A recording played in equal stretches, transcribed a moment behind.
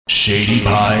Shady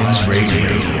Pines Radio.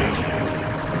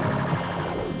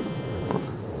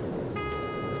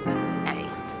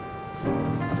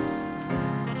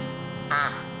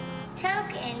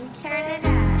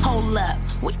 Hold up,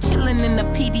 we chillin' in the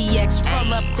PDX.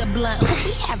 Roll up the blunt. Who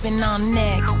we having on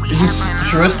next? Is this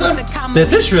Shrista?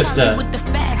 This is Shrista. With the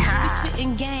facts, we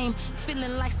spittin' game,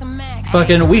 feeling like some max.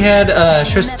 Fucking, we had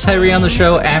Shrista Tyree on the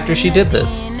show after she did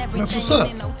this. That's what's up.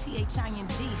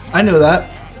 I know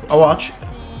that. I'll watch.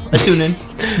 I tune in.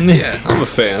 Yeah, I'm a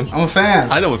fan. I'm a fan.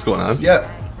 I know what's going on. Yep.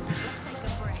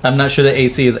 I'm not sure that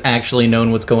AC has actually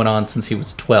known what's going on since he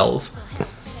was 12.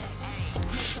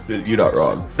 You're not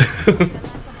wrong.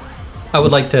 I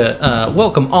would like to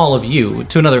welcome all of you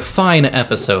to another fine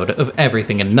episode of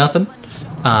Everything and Nothing.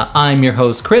 I'm your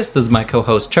host, Chris. This is my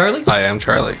co-host, Charlie. I am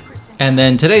Charlie. And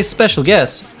then today's special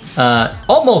guest,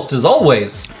 almost as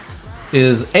always,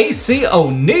 is AC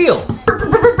O'Neill.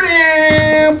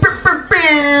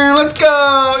 Let's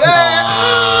go.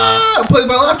 Yeah. Play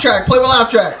my laugh track. Play my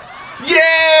laugh track.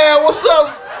 Yeah. What's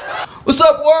up? What's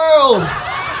up, world?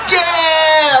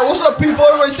 Yeah. What's up, people?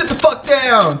 Everybody sit the fuck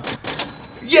down.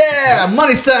 Yeah.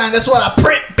 Money sign. That's what I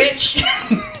print, bitch.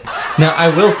 Now,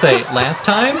 I will say, last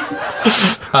time,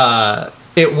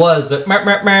 it was the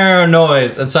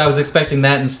noise, and so I was expecting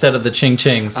that instead of the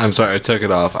ching-chings. I'm sorry, I took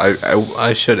it off.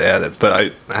 I should add it, but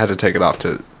I had to take it off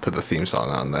to put the theme song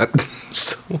on that.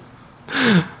 So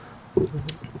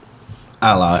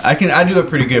I lie. I do it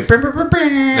pretty good.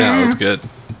 yeah, that's good.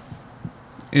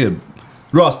 Yeah.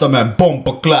 Rastaman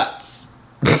bomba clats.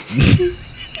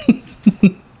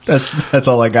 That's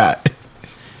all I got.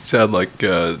 Sound like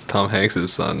Tom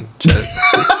Hanks' son, Chet.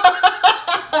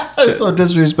 That's so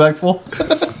disrespectful.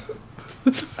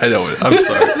 I know it. I'm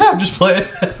sorry. I'm just playing.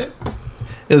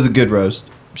 It was a good roast.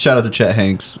 Shout out to Chet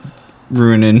Hanks.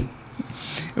 Ruining.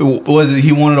 Was it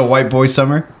he wanted a white boy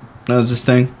summer? That was his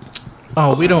thing.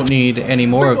 Oh, we don't need any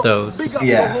more of those.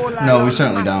 Yeah. No, we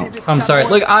certainly don't. I'm sorry.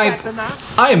 Look, I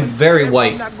am very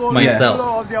white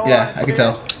myself. Yeah, I can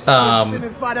tell.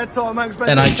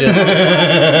 And I just...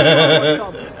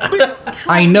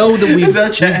 I know that we've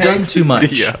done too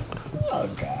much. Yeah. Oh,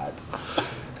 God.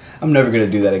 I'm never going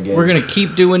to do that again. We're going to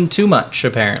keep doing too much,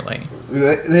 apparently.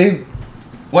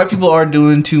 White people are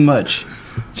doing too much.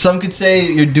 Some could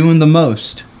say you're doing the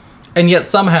most. And yet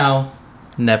somehow,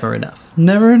 never enough.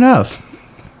 Never enough.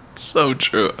 So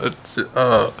true.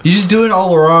 You're just doing all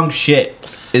the wrong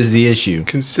shit is the issue.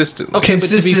 Consistently. Okay, but to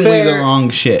be Consistently fair, the wrong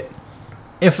shit.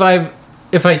 if I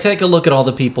take a look at all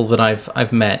the people that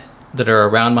I've met that are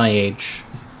around my age,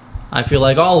 I feel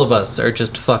like all of us are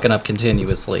just fucking up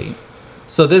continuously.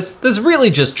 So this really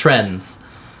just trends.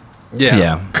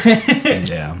 Yeah.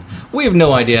 Yeah. We have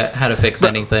no idea how to fix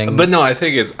anything. But no, I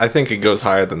think it goes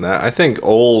higher than that. I think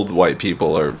old white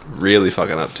people are really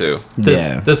fucking up too.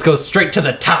 This goes straight to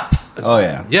the top. Oh,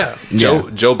 yeah. Yeah. Yeah.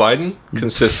 Joe Biden,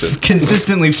 consistent.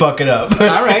 Consistently fuck it up.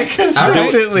 All right.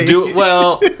 Consistently.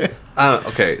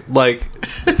 Okay, like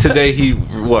today he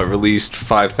released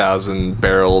 5,000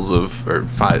 barrels of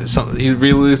he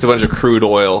released a bunch of crude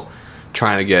oil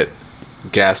trying to get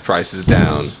gas prices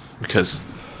down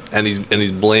and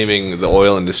he's blaming the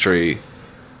oil industry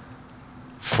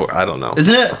for I don't know.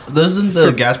 Doesn't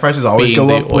the gas prices always being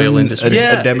go the up oil when industry.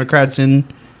 a Democrat's in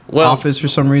office for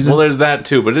some reason? Well, there's that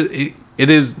too, but it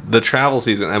is the travel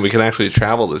season and we can actually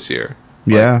travel this year.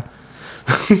 Yeah.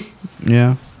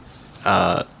 Yeah.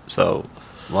 So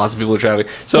lots of people are traveling.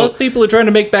 So Most people are trying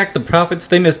to make back the profits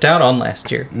they missed out on last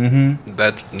year.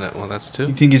 that's too.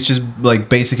 You think it's just like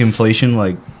basic inflation,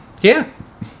 like Yeah.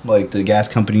 the gas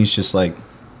companies just like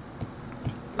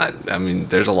I mean,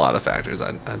 there's a lot of factors.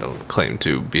 I don't claim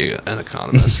to be an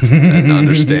economist and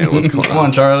understand what's going on. Come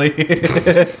on, Charlie.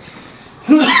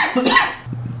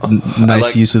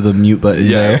 Nice use of the mute button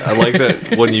Yeah, there. I like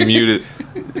that when you mute it.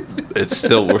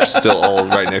 We're still all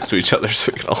right next to each other,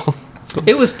 so we can all. So.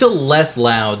 It was still less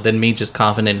loud than me just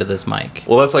coughing into this mic.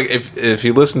 Well, that's like if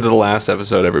you listen to the last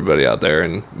episode, everybody out there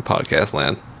in podcast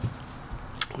land,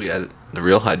 we had the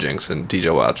real hijinks and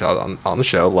DJ Watch out on the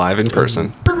show live in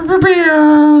person.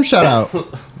 Shout out.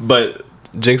 But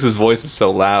Jinx's voice is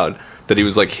so loud that he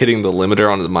was like hitting the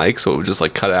limiter on the mic, so it would just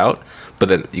like cut out. But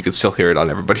then you could still hear it on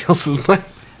everybody else's mic.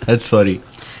 That's funny.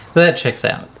 That checks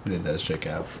out. It does check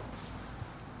out.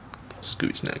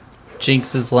 Scooby's neck.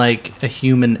 Jinx is like a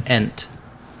human ent.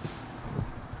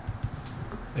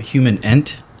 A human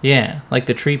ent? Yeah, like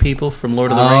the tree people from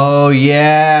Lord of the Oh,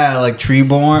 yeah. Like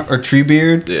Treeborn or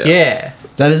Treebeard? Yeah. Yeah.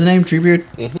 That his name, Treebeard?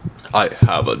 I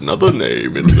have another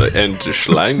name in the Entish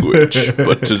language,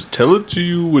 but to tell it to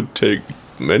you would take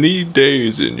many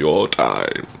days in your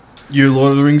time. You're a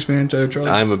Lord of the Rings fan, Charlie?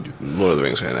 I'm a Lord of the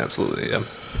Rings fan, absolutely, yeah.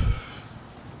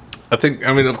 I think,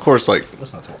 I mean, of course, like,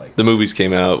 What's not to like? the movies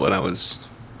came out when I was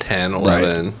 10,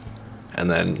 11, and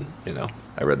then, you know,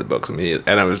 I read the books immediately,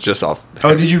 and I was just off.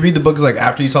 Oh, did you read the books like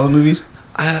after you saw the movies?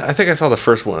 I think I saw the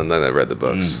first one, and then I read the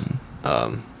books.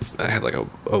 I had like a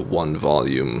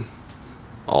 1-volume,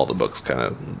 all the books kind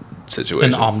of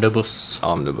situation. An omnibus.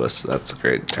 Omnibus, that's a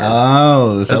great term.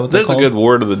 Oh, is that what they're There's a called? good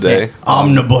word of the day. Yeah.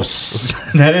 Omnibus.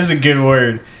 That is a good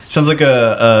word. Sounds like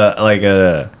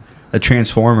a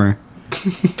transformer.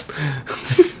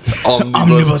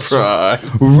 Omnibus Prime.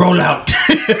 Roll out.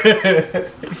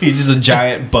 He's just a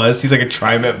giant bus. He's like a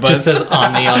Trimet bus. Just says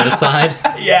Omni on the side.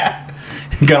 yeah.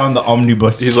 Got on the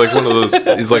omnibus. He's like one of those.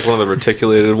 He's like one of the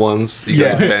reticulated ones. He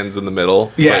Yeah. kind of bends in the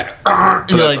middle. yeah. But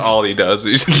You're that's like- all he does.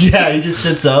 He just- Yeah, he just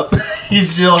sits up.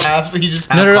 He's still half. He just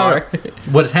half No. car.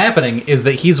 What's happening is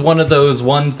that he's one of those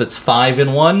ones that's 5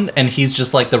 in 1, and he's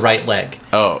just like the right leg.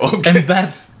 Oh, okay. And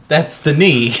that's the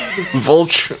knee.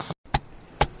 Vulture.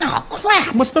 Oh,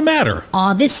 crap! What's the matter?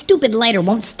 Aw, this stupid lighter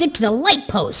won't stick to the light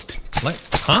post. Like,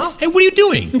 huh? Hey, what are you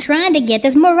doing? I'm trying to get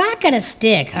this maraca to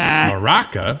stick.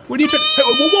 Maraca? What are you trying?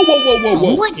 Hey,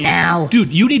 whoa. What now?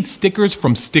 Dude, you need stickers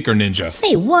from Sticker Ninja.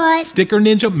 Say what? Sticker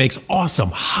Ninja makes awesome,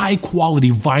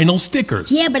 high-quality vinyl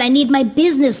stickers. Yeah, but I need my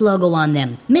business logo on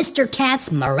them. Mr. Cat's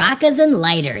Maracas and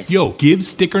Lighters. Yo, give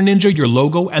Sticker Ninja your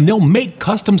logo and they'll make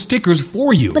custom stickers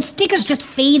for you. But stickers just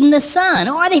fade in the sun,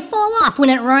 or they fall off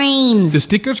when it rains. The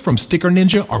stickers from Sticker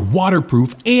Ninja are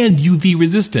waterproof and UV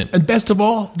resistant. And best of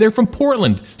all, they're from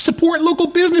Portland. Support local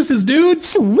businesses, dudes.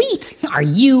 Sweet! Are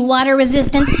you water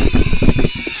resistant?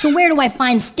 So where do I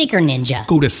find Sticker Ninja?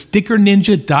 Go to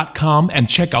stickerninja.com and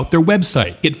check out their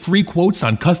website. Get free quotes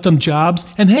on custom jobs.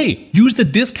 And hey, use the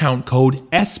discount code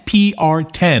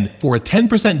SPR10 for a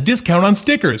 10% discount on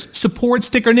stickers. Support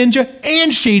Sticker Ninja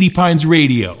and Shady Pines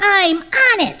Radio. I'm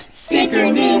on it!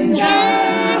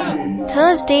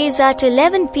 Thursdays at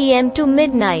 11 p.m. to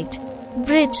midnight.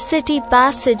 Bridge City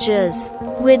Passages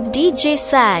with DJ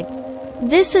Sag.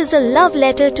 This is a love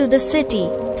letter to the city.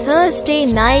 Thursday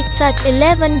nights at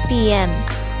 11 p.m.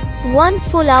 1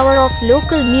 full hour of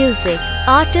local music,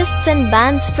 artists and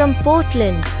bands from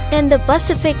Portland and the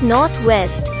Pacific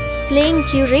Northwest, playing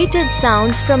curated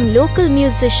sounds from local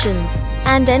musicians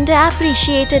and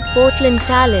underappreciated Portland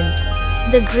talent.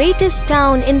 The greatest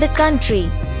town in the country.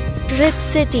 Rip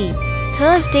City.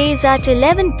 Thursdays at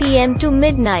 11 p.m. to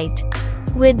midnight.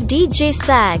 With DJ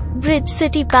Sag, Bridge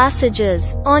City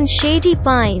Passages, on Shady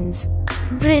Pines.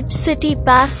 Bridge City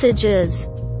Passages.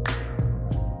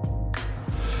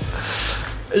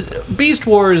 Beast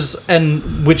Wars,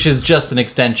 and which is just an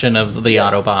extension of the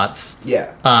Autobots,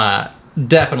 Yeah.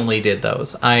 definitely did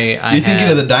those. You're thinking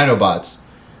of the Dinobots.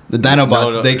 The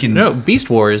Dinobots, No, they can. No, Beast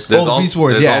Wars. There's Oh, also- Beast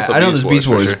Wars. there's Yeah, also I know Beast there's Beast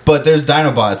Wars, Wars, for sure. but there's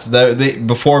Dinobots. They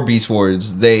before Beast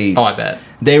Wars, they Oh, I bet.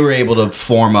 they were able to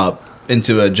form up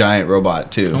into a giant robot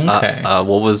too. Okay.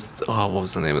 What was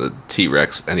the name of the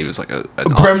T-Rex? And he was like a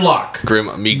Grimlock.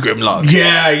 Grimlock.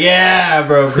 Yeah,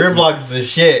 bro. Grimlock is the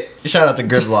shit. Shout out to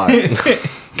Grimlock.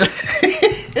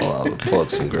 Well, I'll pull up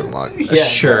some Grimlock. Yeah,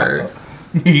 Sure.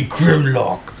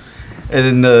 Grimlock.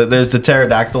 And then there's the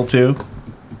pterodactyl too.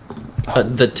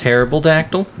 The Terrible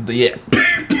Dactyl? Yeah.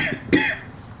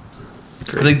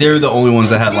 I think they were the only ones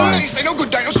that had lines. Nice dino,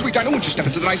 good dino, sweet dino. Won't you step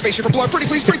into the nice spaceship for blood? Pretty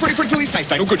please, pretty please. Nice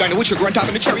dino, good dino with sugar on top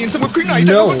and a cherry and some whipped cream. Nice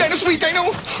dino, good dino, sweet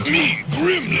dino. Me,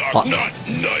 Grimlock, not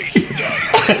nice.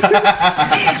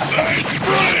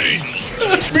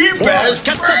 Me best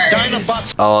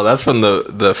Oh, that's from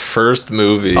the first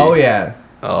movie. Oh yeah.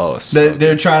 Oh, so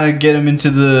They're trying to get him into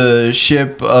the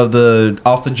ship of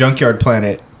off the junkyard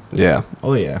planet. yeah.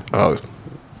 Oh yeah. Oh,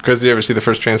 Chris, did you ever see the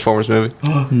first Transformers movie?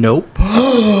 Nope.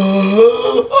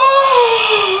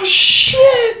 Oh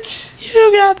shit!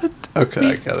 You got the. Okay,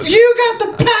 I got it. You got the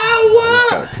just power!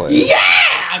 gotta play it.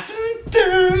 Yeah!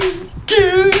 Dun,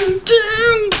 dun,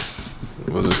 dun,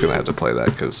 We're just gonna have to play that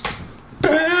because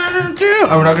dun, dun.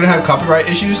 Are we not gonna have copyright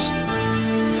issues?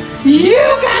 You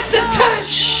got the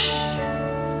touch!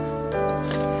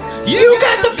 You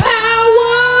got the power!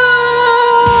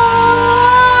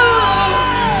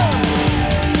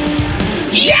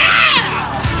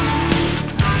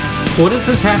 What does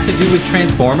this have to do with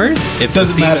Transformers? it's the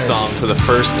Doesn't theme matter. song to the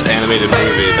first animated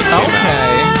movie that came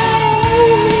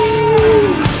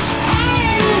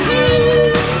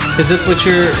out. Is this what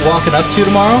you're walking up to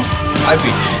tomorrow?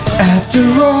 After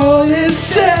all is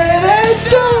said and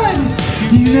done,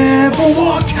 you never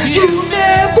walked, you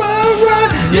never run,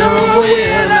 you're a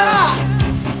winner.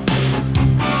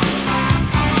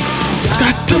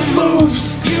 Got the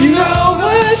moves, you know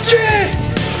what's trick.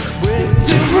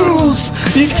 The rules,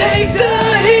 you take the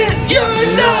hit, you're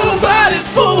nobody's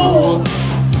fool.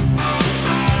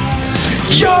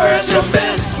 You're the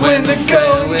best when the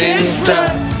going gets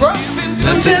tough.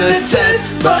 Until the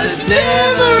test, but it's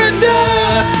never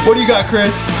enough. What do you got,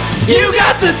 Chris? You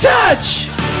got the touch.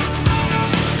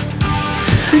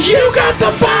 You got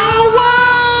the power.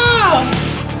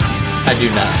 I do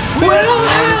not. When all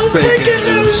hell's breaking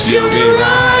loose, you'll be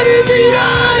right in the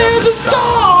eye of the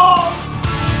storm.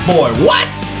 Boy, what?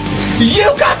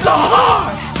 You got the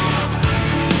heart.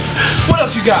 What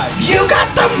else you got? You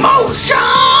got the motion.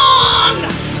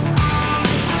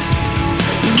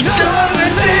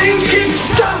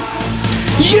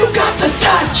 You got the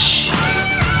touch.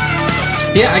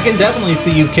 Yeah, I can definitely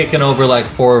see you kicking over like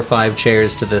 4 or 5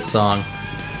 chairs to this song.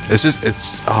 It's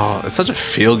such a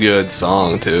feel good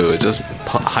song too. It just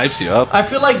hypes you up. I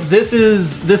feel like this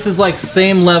is like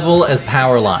same level as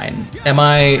Powerline. Am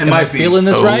I feeling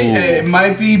this right? It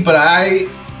might be, but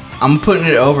I'm putting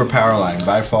it over Powerline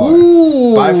by far.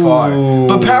 By far.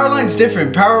 But Powerline's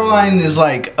different. Powerline is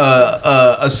like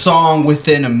a song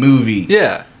within a movie.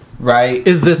 Yeah. Right?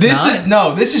 Is this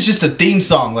not? This is just a theme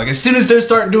song. Like as soon as they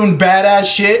start doing badass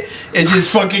shit, it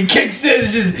just fucking kicks in.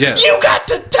 It's just you got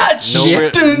the touch.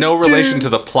 No relation to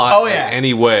the plot in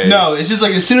any way. No, it's just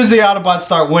like as soon as the Autobots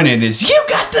start winning, it's you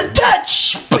got the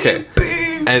touch. Okay.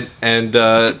 And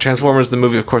Transformers the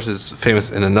movie of course is famous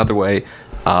in another way.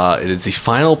 It is the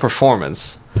final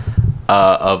performance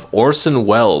of Orson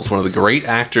Welles, one of the great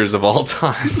actors of all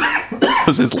time. It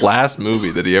was his last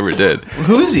movie that he ever did.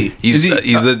 Who is he? He's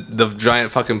the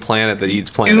giant fucking planet that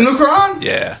eats planets. Unicron?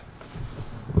 Yeah.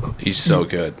 He's so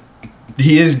good.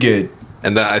 He is good.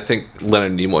 And then I think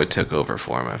Leonard Nimoy took over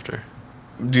for him after.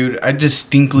 Dude, I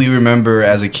distinctly remember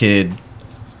as a kid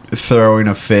throwing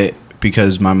a fit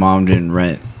because my mom didn't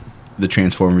rent the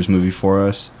Transformers movie for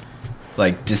us.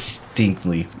 Like,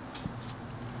 distinctly.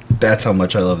 That's how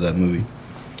much I love that movie.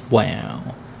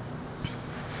 Wow.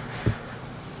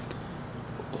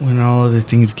 When all other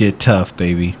things get tough,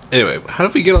 baby. Anyway, how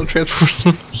did we get on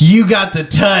Transformers? You got the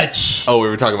touch. Oh, we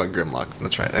were talking about Grimlock.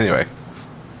 That's right. Anyway.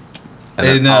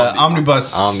 And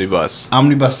Omnibus.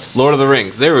 Lord of the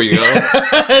Rings. There we go.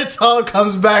 It all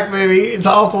comes back, baby. It's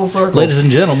all full circle. Ladies and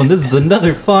gentlemen, this is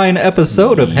another fine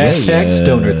episode of Hashtag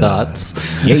Stoner Thoughts.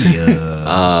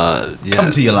 Yeah.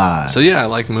 Come to you live. So yeah, I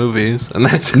like movies, and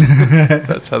that's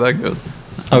how that goes.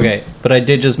 Okay, but I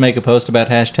did just make a post about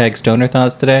Hashtag Stoner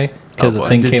Thoughts today because the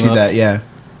thing came up. That, yeah.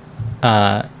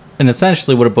 And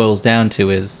essentially, what it boils down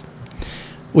to is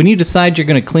when you decide you're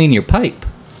going to clean your pipe,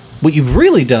 what you've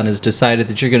really done is decided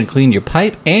that you're going to clean your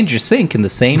pipe and your sink in the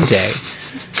same day.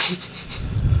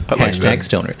 Hashtag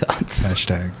Stoner Thoughts.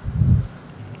 Hashtag.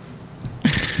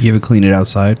 You ever clean it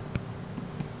outside?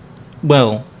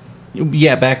 Well,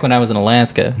 yeah, back when I was in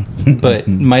Alaska. But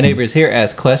my neighbors here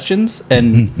ask questions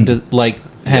and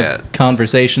have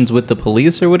conversations with the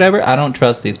police or whatever. I don't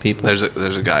trust these people. There's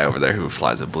a guy over there who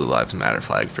flies a Blue Lives Matter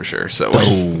flag for sure. So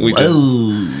we just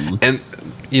and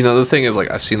you know the thing is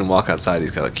like I've seen him walk outside. He's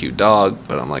got a cute dog,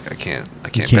 but I'm like I can't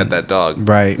pet that dog.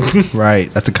 Right, right.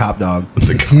 That's a cop dog. That's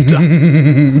a cop dog.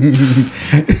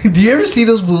 Do you ever see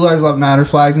those Blue Lives Matter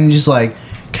flags and you just like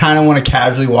kind of want to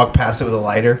casually walk past it with a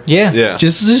lighter? Yeah.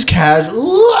 Just casual.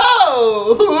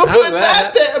 Whoa! Who put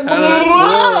that there?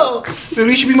 Whoa!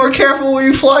 Maybe you should be more careful where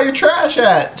you fly your trash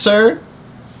at, sir.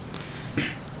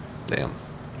 Damn.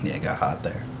 Yeah, it got hot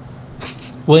there.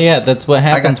 Well, yeah, that's what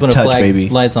happens when a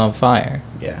flag lights on fire.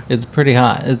 Yeah. It's pretty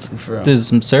hot. There's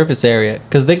some surface area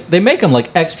because they make them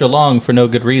like extra long for no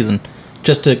good reason,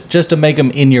 just to make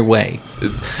them in your way.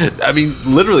 I mean,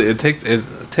 literally, it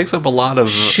takes up a lot of.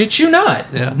 Shit, you not?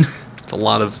 Yeah, it's a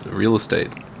lot of real estate.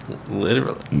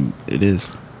 Literally, it is.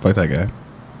 Fuck that guy.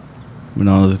 When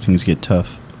all other things get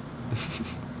tough,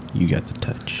 you got the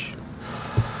touch.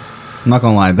 I'm not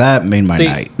gonna lie, that made my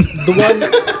night. The one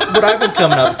what I've been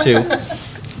coming up to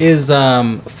is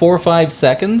 4 or 5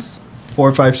 seconds. 4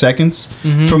 or 5 seconds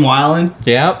from Wildin'.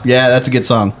 Yep. Yeah, that's a good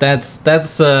song. That's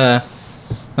the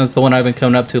one I've been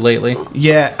coming up to lately.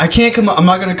 Yeah, I can't come up. I'm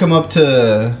not gonna come up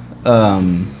to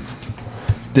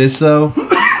this though.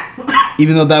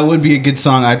 Even though that would be a good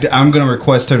song, I'm gonna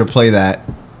request her to play that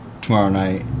tomorrow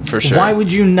night for sure. Why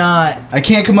would you not? I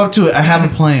can't come up to it. I have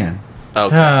a plan.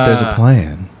 Okay. There's a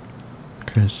plan,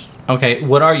 Chris. Okay,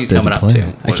 what are you coming up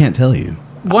to? I can't tell you.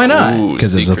 Why not?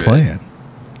 Because there's a plan.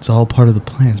 It's all part of the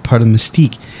plan. It's part of the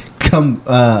mystique.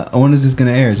 When is this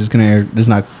gonna air? Is this gonna air? This is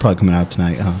not probably coming out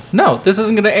tonight, huh? No, this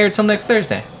isn't gonna air till next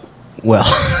Thursday. Well,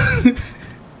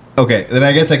 okay, then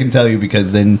I guess I can tell you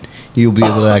because then you'll be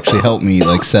able to actually help me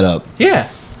like set up. Yeah.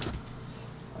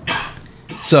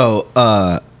 So,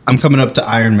 I'm coming up to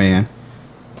Iron Man.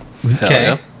 Okay.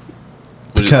 Yeah.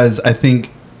 Because I think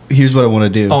here's what I want to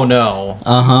do. Oh no.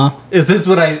 Uh-huh. Is this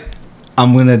what I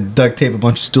I'm gonna duct tape a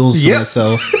bunch of stools to Yep.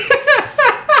 myself.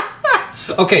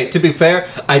 Okay, to be fair,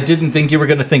 I didn't think you were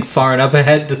going to think far enough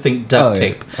ahead to think duct Oh, yeah.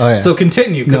 tape. Oh, yeah. So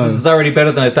continue, because No. this is already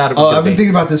better than I thought it was Oh, going I've to been be.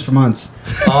 thinking about this for months.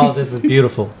 Oh, this is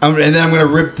beautiful. And then I'm gonna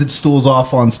rip the stools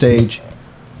off on stage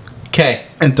Okay.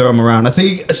 and throw them around. I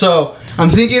think so. I'm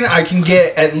thinking I can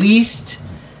get at least.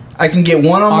 I can get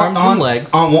one on Arms my, on, and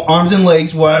legs. On arms and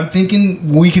legs. What I'm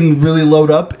thinking we can really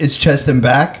load up is chest and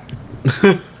back.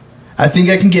 I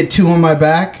think I can get 2 on my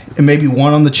back and maybe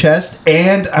 1 on the chest.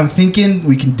 And I'm thinking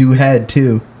we can do head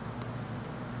too.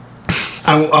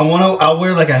 I'll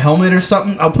wear like a helmet or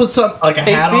something. I'll put some like a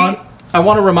hat on. I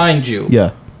want to remind you.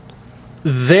 Yeah.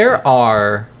 There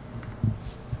are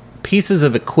pieces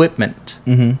of equipment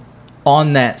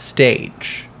on that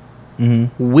stage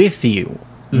with you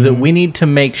that we need to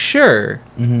make sure,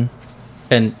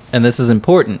 and this is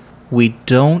important, we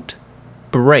don't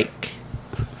break.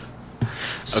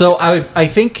 So I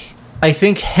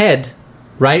think head,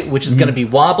 right, which is going to be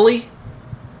wobbly,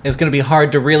 is going to be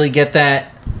hard to really get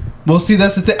that Well, see,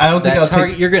 that's the thing. I don't think I'll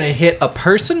target. You're going to hit a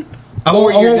person. I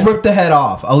won't rip the head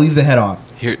off. I'll leave the head on.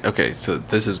 Here, okay, so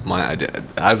this is my idea.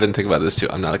 I've been thinking about this too.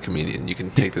 I'm not a comedian. You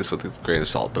can take this with a grain of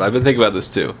salt, but I've been thinking about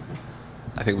this too.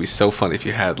 I think it'd be so funny if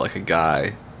you had like a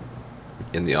guy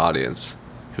in the audience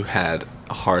who had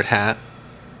a hard hat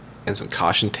and some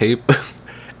caution tape,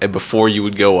 and before you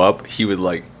would go up, he would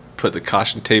like put the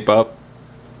caution tape up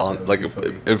on like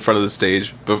in front of the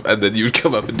stage, and then you would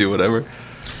come up and do whatever.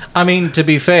 I mean, to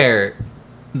be fair,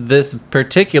 this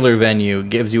particular venue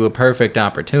gives you a perfect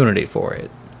opportunity for it.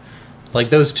 Like,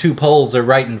 those 2 poles are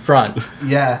right in front.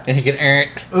 Yeah. And he can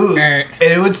Ooh, and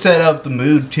it would set up the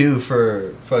mood, too,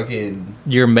 for fucking...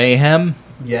 your mayhem.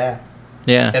 Yeah.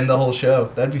 Yeah. And the whole show.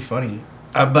 That'd be funny.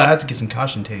 But I have to get some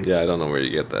caution tape. Yeah, I don't know where you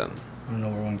get that. I don't know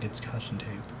where one gets caution tape.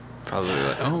 Probably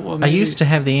like, oh, well, I maybe, used to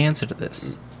have the answer to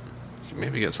this.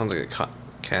 maybe get something to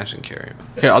cash and carry.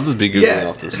 Here, I'll just be Googling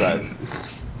off to the side.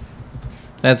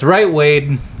 That's right,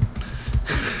 Wade.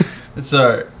 It's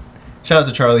shout out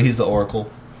to Charlie. He's the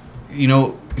oracle. You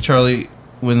know, Charlie,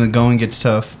 when the going gets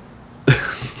tough,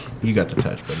 you got the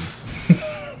touch, buddy.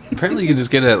 Apparently, you can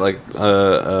just get it at like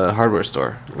a hardware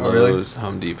store. Oh, really? Lowe's,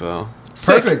 Home Depot.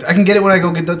 Perfect. I can get it when I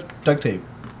go get the duct tape.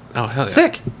 Oh, hell yeah.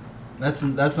 Sick. That's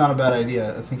not a bad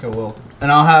idea. I think I will.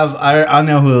 And I'll have I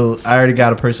know who I already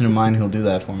got a person in mind who'll do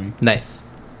that for me. Nice.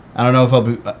 I don't know if I'll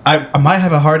be I might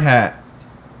have a hard hat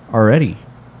already.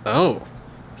 Oh,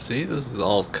 see, this is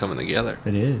all coming together.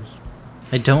 It is.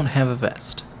 I don't have a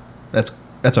vest.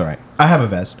 That's all right. I have a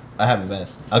vest.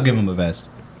 I'll give him a vest.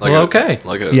 Like Well, okay.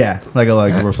 Yeah, like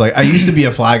a reflect. I used to be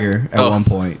a flagger at one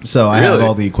point, so I have Really?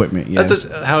 all the equipment. Yeah.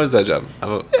 How is that job?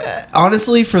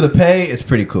 Honestly, for the pay, it's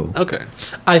pretty cool. Okay.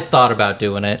 I thought about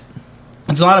doing it.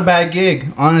 It's not a bad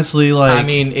gig, honestly. Like, I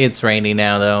mean, it's rainy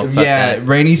now, though. Fuck yeah, that.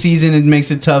 rainy season, it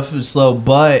makes it tough and slow,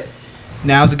 but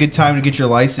now's a good time to get your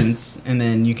license, and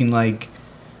then you can like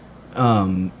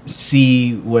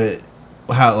see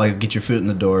how get your foot in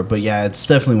the door. But yeah, it's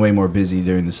definitely way more busy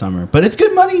during the summer, but it's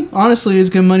good money. Honestly, it's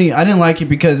good money. I didn't like it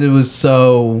because it was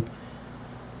so,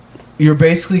 you're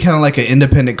basically kind of like an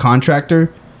independent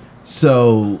contractor,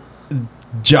 so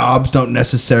jobs don't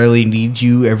necessarily need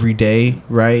you every day,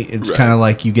 right? It's Right. kind of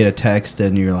like you get a text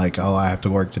and you're like, oh, I have to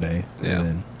work today. Yeah. And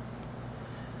then,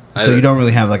 I- so you don't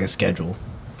really have like a schedule.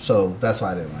 So that's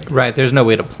why I didn't like it. Right, there's no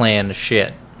way to plan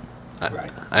shit.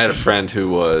 I had a friend who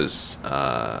was,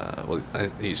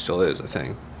 he still is, I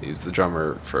think. He's the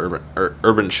drummer for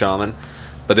Urban Shaman,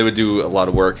 but they would do a lot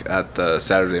of work at the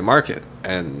Saturday market,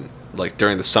 and like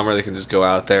during the summer they can just go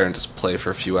out there and just play for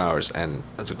a few hours, and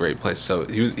that's a great place. So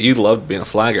he loved being a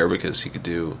flagger because he could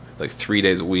do like 3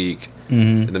 days a week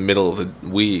in the middle of the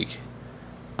week,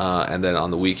 and then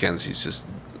on the weekends he's just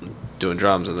doing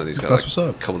drums, and then he's got That's like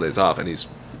what's up. a couple days off, and he's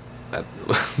at,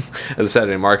 at the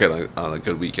Saturday market on a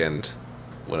good weekend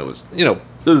when it was,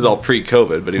 this is all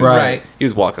pre-COVID, but he was Right. he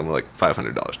was walking with like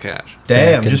 $500 cash,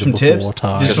 Damn, Back just from into tips? before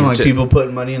time. Just Just from from like tip. people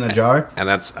putting money in a jar? and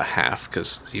that's a half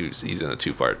because he's in a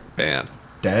 2-part band,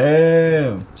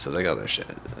 Damn. so they got their shit.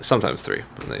 Sometimes 3,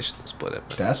 but they split it.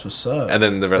 That's what's up. And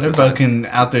then the rest They're of the time, fucking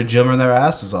out there jamming their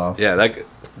asses off. yeah,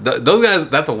 those guys,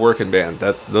 that's a working band.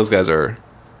 Those guys are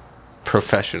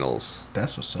professionals,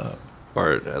 That's what's up.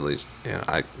 or at least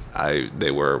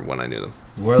they were when I knew them.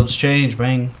 The world's changed,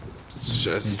 man.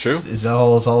 It's true. It's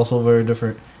also very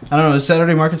different. I don't know. Is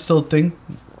Saturday market still a thing?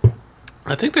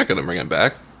 I think they're gonna bring it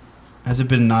back. Has it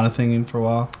been not a thing for a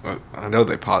while? I know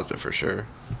they paused it for sure.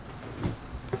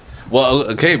 Well,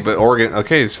 okay, but Oregon.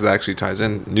 Okay, so that actually ties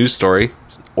in. News story: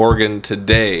 Oregon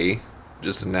today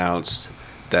just announced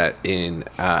that in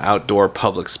outdoor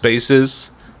public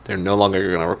spaces, they're no longer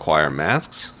going to require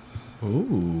masks.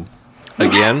 Ooh.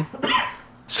 Again.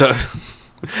 So,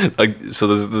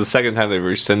 the second time they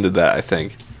rescinded that, I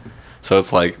think. So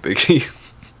it's like they keep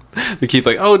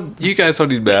like, oh, you guys don't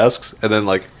need masks, and then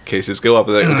like cases go up,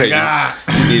 and like, okay,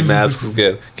 you need masks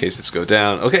again. Cases go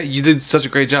down. Okay, you did such a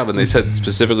great job, and they said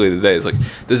specifically today, it's like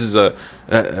this is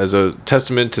as a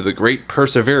testament to the great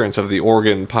perseverance of the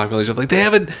Oregon population. Like they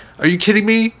haven't. Are you kidding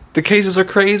me? The cases are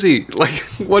crazy. Like,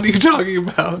 what are you talking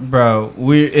about, bro?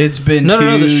 It's been No,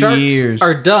 the 2 sharks years.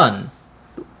 are done.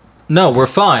 No, we're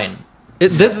fine.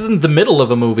 This isn't the middle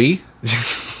of a movie.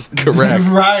 Correct.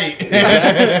 Right.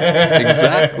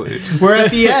 Exactly. We're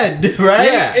at the end, right?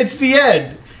 Yeah. It's the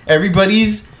end.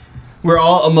 We're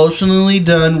all emotionally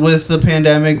done with the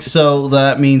pandemic, so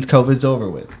that means COVID's over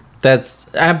with. That's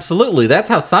how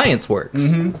science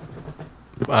works.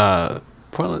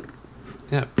 Portland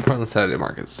Saturday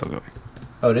Market's still going.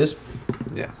 Oh, it is?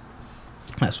 Yeah.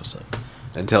 That's what's up.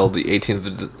 Until the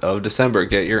 18th of December.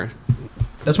 Get your...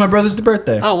 That's my brother's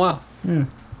birthday. Oh, wow. Yeah.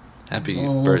 Happy A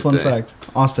little birthday. fun fact.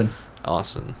 Austin.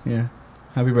 Yeah.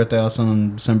 Happy birthday, Austin,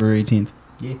 on December 18th.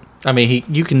 Yeah. I mean,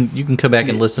 you can come back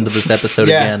and listen to this episode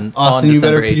again Austin, on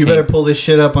December 18th. you better pull this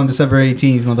shit up on December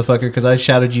 18th, motherfucker, because I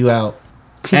shouted you out.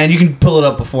 And you can pull it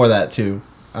up before that, too.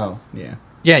 Oh, yeah.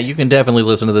 Yeah, you can definitely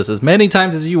listen to this as many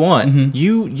times as you want. Mhm.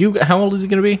 You how old is he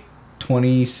going to be?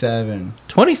 27.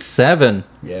 27.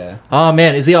 Yeah. Oh,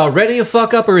 man. Is he already a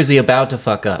fuck up or is he about to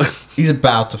fuck up? He's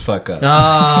about to fuck up.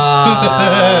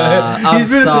 I'm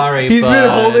sorry, He's been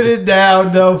bud. holding it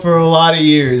down, though, for a lot of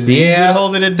years. He's been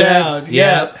holding it down.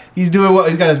 Yep. He's doing what?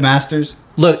 He's got his master's.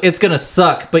 Look, it's going to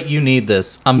suck, but you need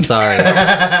this. I'm sorry.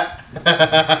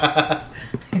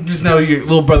 Just know your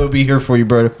little brother will be here for you,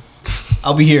 brother.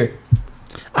 I'll be here.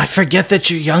 I forget that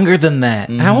you're younger than that.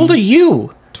 How old are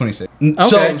you? 26.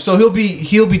 Okay. So he'll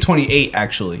be 28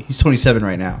 actually. He's 27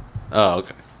 right now. Oh,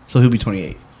 okay. So he'll be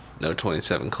 28. No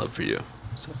 27 club for you.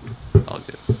 So, all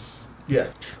good. Yeah.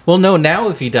 Well, no, now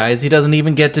if he dies, he doesn't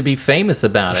even get to be famous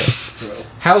about it.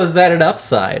 How is that an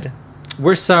upside?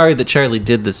 We're sorry that Charlie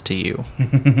did this to you.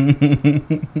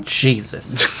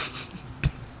 Jesus.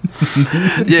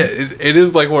 Yeah, it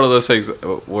is like one of those things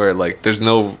where like there's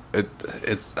no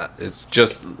it's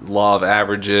just law of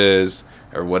averages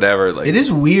or whatever. Like It is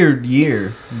a weird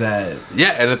year that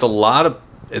yeah, and it's a lot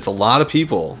of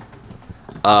people.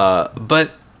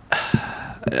 But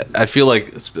I feel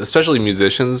like especially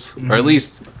musicians, or at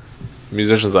least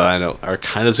musicians that I know, are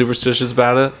kind of superstitious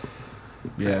about it.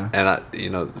 yeah.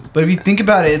 And But if you think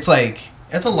about it, it's like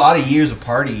that's a lot of years of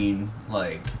partying,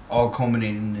 like all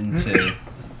culminating into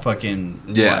fucking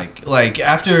Yeah. like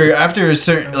after a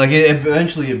certain like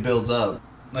eventually it builds up.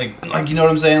 Like you know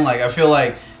what I'm saying? Like I feel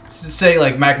like say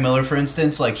like Mac Miller for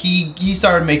instance, like he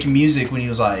started making music when he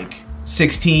was like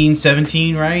 16,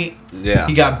 17, right? yeah,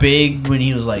 He got big when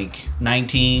he was like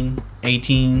 19,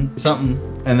 18,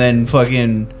 something. And then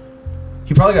fucking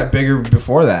he probably got bigger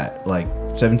before that, like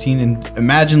 17. And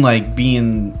imagine like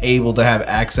being able to have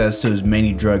access to as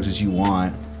many drugs as you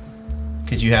want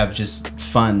because you have just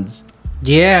funds.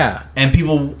 Yeah. And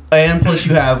plus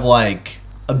you have like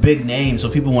a big name, so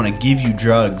people want to give you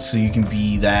drugs so you can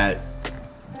be that,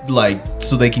 like,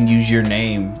 so they can use your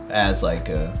name as like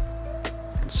a.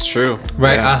 it's true.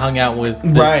 Right, Yeah. I hung out with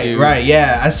this dude. Right,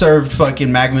 yeah. I served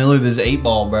fucking Mac Miller this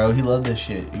 8-ball, bro. He loved this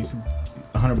shit. You could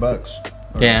 $100.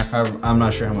 Or Yeah. however, I'm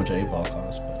not sure how much an 8-ball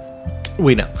costs, but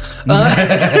We know.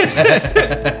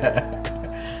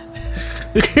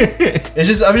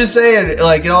 I'm just saying,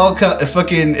 like,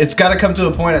 it's got to come to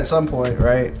a point at some point,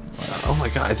 right? Oh my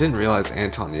god, I didn't realize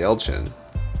Anton Yelchin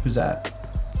Who's that?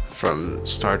 from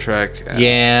Star Trek. And,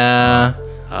 Yeah.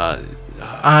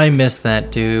 I miss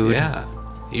that dude. yeah,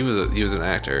 he was an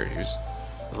actor. He was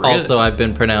really Also, I've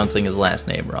been pronouncing his last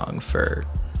name wrong for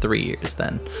 3 years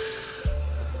then.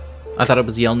 I thought it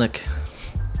was Yelnik.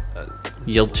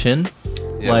 Yelchin?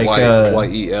 yeah,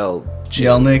 like, YEL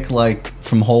Yelnik, like,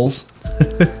 from Holes?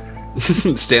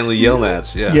 Stanley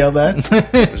Yelnats. Yeah, Yell that?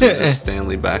 which is just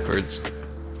Stanley backwards.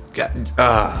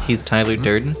 God, He's Tyler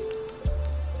Durden.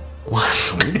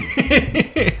 what?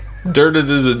 Durden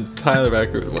is a Tyler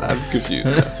backwards. I'm confused.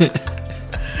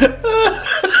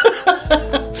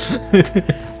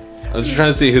 I was just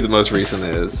trying to see who the most recent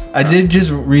is. I did just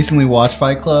recently watch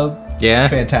Fight Club. Yeah.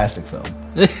 Fantastic film.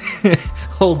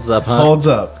 Holds up, huh? Holds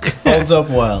up. Holds up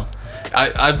well.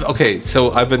 Okay,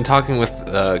 so I've been talking with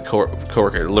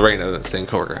coworker Lorena, that same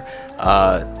coworker.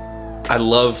 I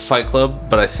love Fight Club,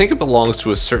 but I think it belongs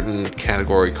to a certain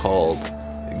category called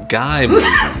guy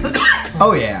movies.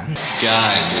 Oh, yeah.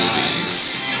 Guy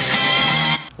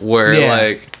movies, where Yeah.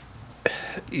 like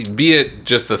be it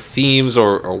just the themes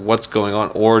or what's going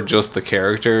on, or just the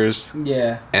characters.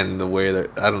 Yeah. And the way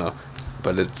that I don't know,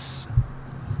 but it's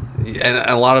and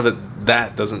a lot of it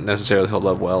that doesn't necessarily hold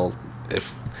up well.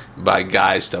 If by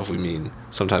guy stuff we mean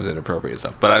sometimes inappropriate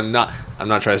stuff, but I'm not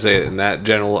trying to say it in that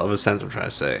general of a sense. I'm trying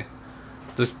to say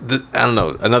this I don't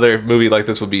know. Another movie like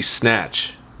this would be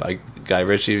Snatch by Guy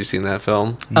Ritchie. Have you seen that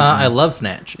film? I love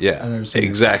Snatch. Yeah, I've never seen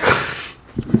exactly.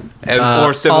 And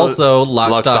or similar, also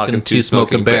Lock, Stock, and Two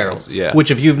Smoking Barrels. Yeah.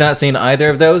 Which, if you've not seen either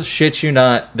of those, shit you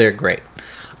not, they're great.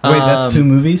 Wait, that's two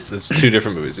movies? It's two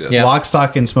different movies, yes. Yeah. Lock,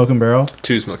 Stock, and Smoking Barrel?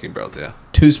 Two Smoking Barrels, yeah.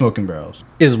 Two Smoking Barrels.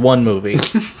 Is one movie.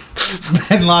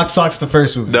 And Lock, Stock's the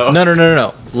first movie. No.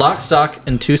 Lock, Stock,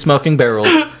 and Two Smoking Barrels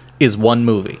is one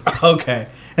movie. Okay.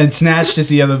 And Snatched is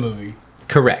the other movie.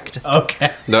 Correct.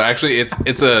 Okay. No, actually,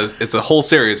 it's a whole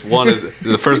series. One is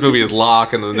the first movie is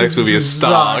Lock, and the next movie is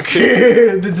Stock.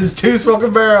 There's two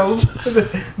Smoking Barrels.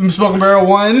 Smoking Barrel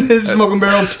 1 is Smoking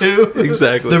Barrel 2.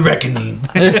 Exactly. The Reckoning.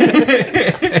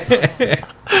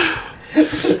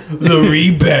 The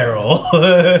Re-Barrel.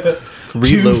 Too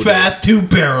Reloaded. fast, too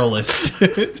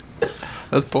barrelist.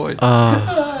 That's points.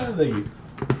 Thank you.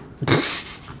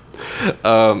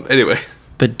 Anyway.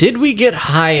 But did we get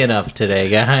high enough today,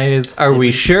 guys? Are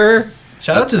we sure?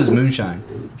 Shout out to this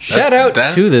moonshine. Shout out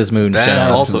to this moonshine. That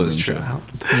out also to is moonshine.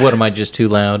 true. What, am I just too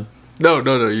loud? No,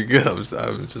 you're good.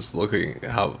 I'm just looking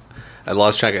how I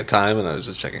lost track of time, and I was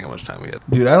just checking how much time we had.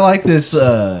 Dude, I like this.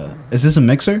 Is this a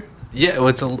mixer? Yeah,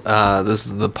 well, this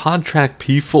is the PodTrack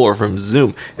P4 from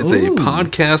Zoom. It's a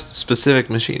podcast specific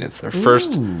machine. It's their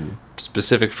first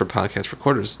specific for podcast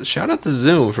recorders. Shout out to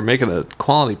Zoom for making a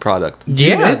quality product.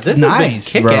 Yeah, It's this nice,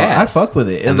 has been bro. I kick-ass. fuck with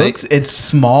it. And It's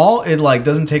small. It like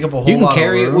doesn't take up a whole You can lot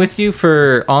carry of it room. with you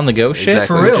for on-the-go shit, Exactly.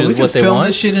 For which real, is we can what they film want.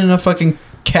 this shit in a fucking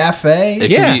cafe.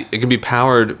 It can be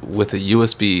powered with a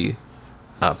USB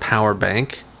power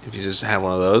bank if you just have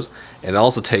one of those. And it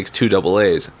also takes 2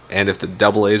 AA's. And if the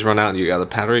AA's run out and you got a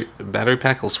battery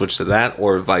pack, it'll switch to that,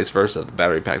 or vice versa. If the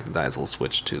battery pack dies, it'll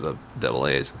switch to the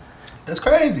AA's. That's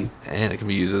crazy. And it can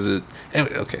be used as a...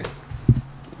 Anyway, okay.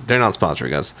 They're not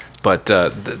sponsoring us, but...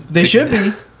 They should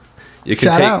be. You can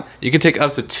Shout out. You can take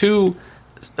up to 2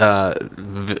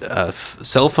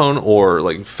 cell phone or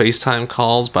like FaceTime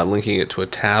calls by linking it to a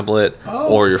tablet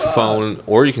or your phone,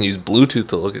 or you can use Bluetooth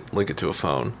to link it to a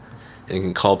phone, and you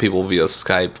can call people via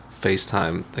Skype,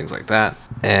 FaceTime, things like that.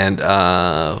 And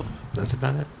that's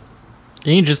about it.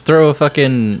 You can just throw a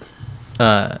fucking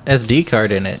SD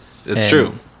card in it. It's and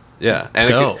true. Yeah, and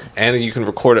go. You can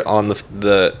record it on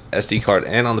the SD card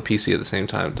and on the PC at the same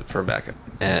time for backup.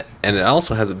 And it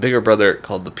also has a bigger brother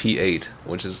called the P8,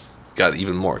 which has got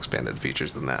even more expanded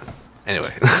features than that.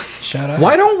 Anyway, Shout out.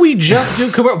 Why don't we just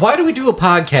do why do we do a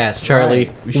podcast,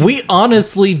 Charlie? Right. We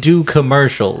honestly do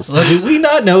commercials. Do we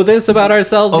not know this about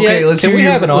ourselves Okay, yet? let's Can hear we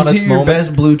your, have an let's honest hear your moment?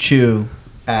 best Blue Chew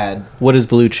ad. What is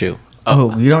Blue Chew?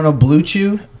 Oh, you don't know Blue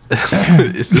Chew?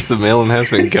 is this the male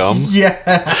enhancement gum?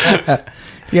 Yeah.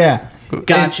 Yeah.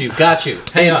 Got you.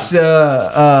 Hang It's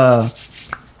on.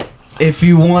 if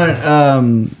you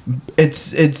want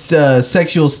it's a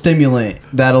sexual stimulant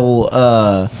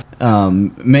that'll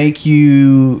make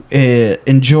you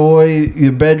enjoy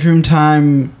your bedroom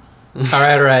time. All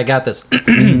right, I got this.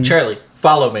 Charlie,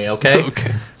 follow me, okay?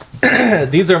 Okay.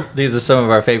 These are some of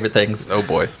our favorite things. Oh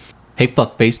boy. Hey,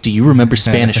 fuckface, do you remember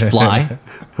Spanish Fly?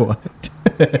 What?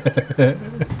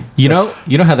 You know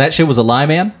how that shit was a lie,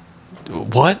 man?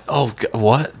 What? Oh,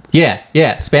 what?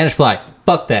 Yeah, Spanish Fly.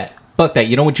 Fuck that.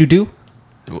 You know what you do?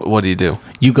 What do you do?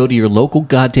 You go to your local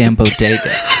goddamn bodega.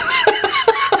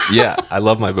 Yeah, I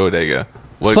love my bodega.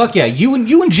 What? Fuck yeah, you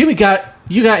and Jimmy got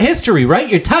history, right?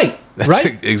 You're tight, That's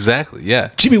right? Exactly.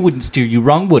 Yeah. Jimmy wouldn't steer you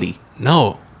wrong, would he?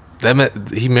 No, that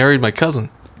meant he married my cousin.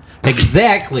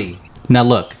 Exactly. Now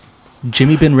look,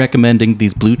 Jimmy been recommending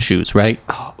these Blue Chews, right?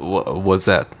 What was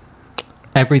that?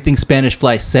 Everything Spanish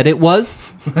Fly said it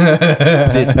was.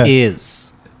 This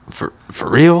is For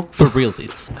real? for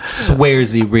realsies.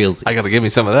 Swearsy realsies. I gotta give me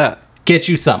some of that. Get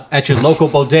you some at your local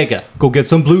bodega. Go get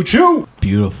some Blue Chew.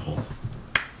 Beautiful.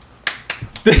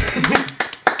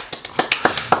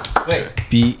 Wait,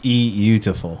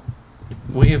 Beautiful.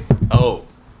 we have. Oh.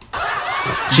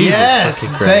 Jesus Yes,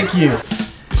 fucking Christ. thank you.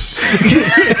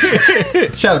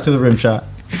 Shout out to the rim shot.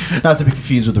 Not to be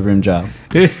confused with the rim job.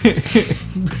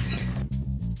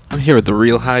 I'm here with the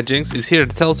real hijinks. He's here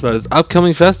to tell us about his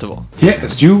upcoming festival.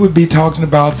 Yes, you would be talking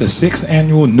about the 6th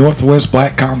annual Northwest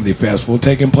Black Comedy Festival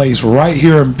taking place right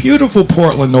here in beautiful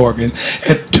Portland, Oregon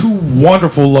at 2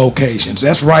 wonderful locations.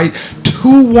 That's right,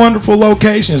 2 wonderful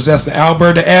locations. That's the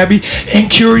Alberta Abbey and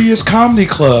Curious Comedy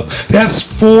Club. That's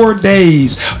 4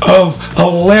 days of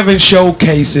 11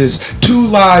 showcases, 2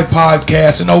 live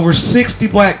podcasts, and over 60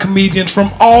 black comedians from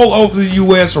all over the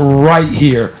U.S. right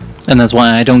here. And that's why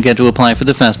I don't get to apply for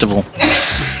the festival.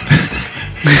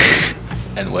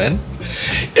 And when?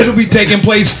 It'll be taking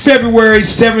place February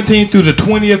 17th through the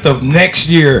 20th of next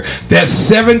year. That's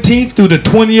 17th through the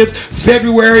 20th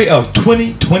February of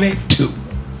 2022.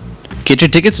 Get your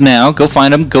tickets now. Go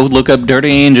find them. Go look up Dirty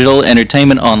Angel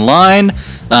Entertainment online.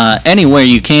 Anywhere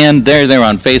you can. They're there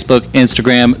on Facebook,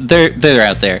 Instagram. They're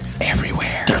out there.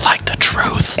 Everywhere. They're like the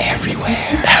truth.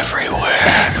 Everywhere. Everywhere.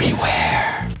 Everywhere.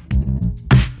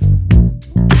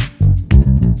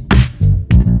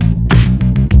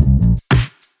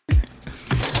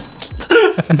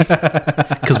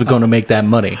 Because we're going to make that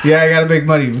money. Yeah, I gotta make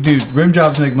money. Dude, rim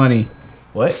jobs make money.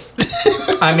 What?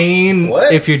 I mean,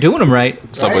 What? if you're doing them right.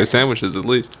 Subway sandwiches, at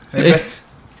least. Is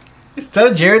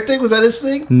that a Jared thing? Was that his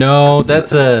thing? No,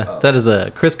 that is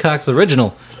a Chris Cox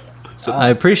original. I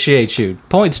appreciate you.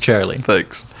 Points, Charlie.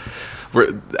 Thanks.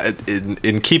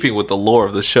 In keeping with the lore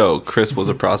of the show, Chris was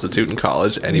a prostitute in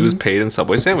college, and he was paid in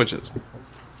Subway sandwiches.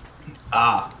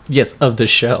 Yes, of the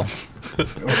show.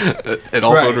 And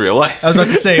also Right. in real life. I was about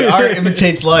to say, art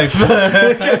imitates life.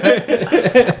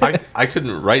 I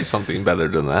couldn't write something better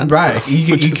than that. Right, So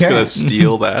you I'm just can. gonna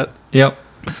steal that. Yep.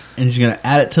 And he's gonna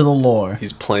add it to the lore.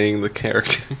 He's playing the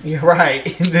character. You're right.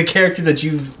 The character that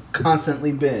you've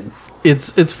constantly been.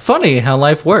 It's funny how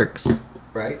life works.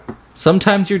 Right?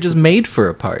 Sometimes you're just made for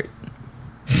a part.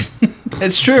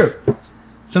 It's true.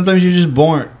 Sometimes you're just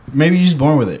born. Maybe you're just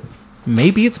born with it.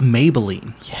 Maybe it's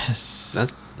Maybelline. Yes.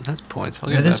 That's points. I'll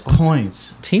give That is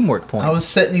points. Teamwork points. I was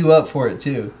setting you up for it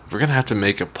too. We're gonna have to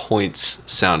make a points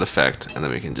sound effect, and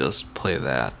then we can just play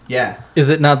that. Yeah. Is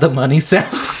it not the money sound?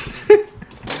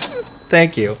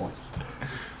 Thank you.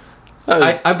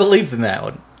 I believed in that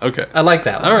one. Okay. I like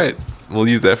that one. All right. We'll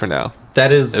use that for now.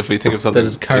 That is If we think of something that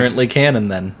is currently canon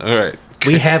then. All right.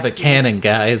 We have a cannon,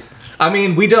 guys. I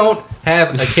mean, we don't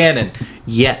have a cannon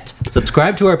yet.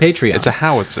 Subscribe to our Patreon. It's a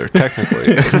howitzer,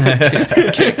 technically.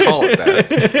 Can't call it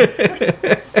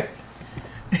that.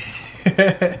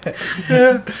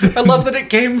 I love that it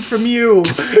came from you.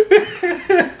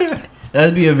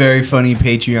 That'd be a very funny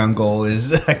Patreon goal.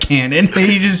 Is a cannon?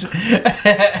 He just.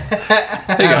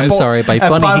 I'm sorry. By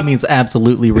funny, he means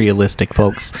absolutely realistic,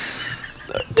 folks.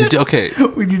 Okay.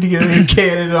 We need to get a new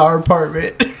cannon in our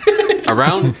apartment.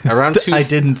 Around two. I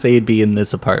didn't say it'd be in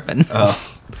this apartment.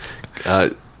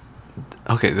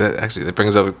 Okay, that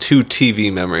brings up 2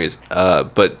 TV memories.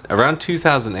 But around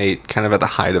 2008, kind of at the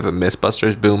height of the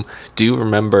MythBusters boom, do you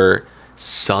remember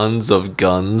Sons of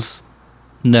Guns?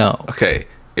 No. Okay,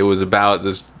 it was about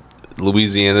this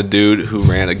Louisiana dude who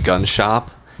ran a gun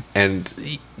shop, and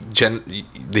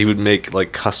he would make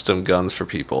like custom guns for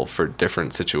people for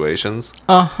different situations.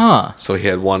 Uh-huh. So he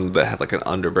had one that had like an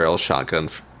underbarrel shotgun,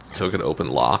 so it could open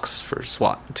locks for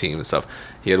SWAT team and stuff.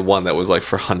 He had one that was like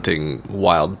for hunting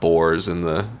wild boars in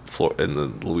the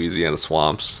Louisiana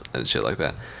swamps and shit like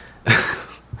that.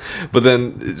 But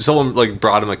then someone like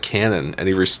brought him a cannon and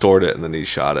he restored it and then he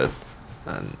shot it,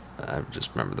 and I just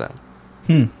remember that.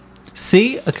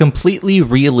 See, a completely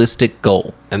realistic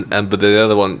goal. And but the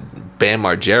other one, Bam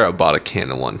Margera bought a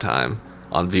cannon one time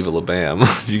on Viva La Bam.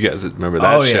 If you guys remember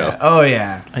that show. Oh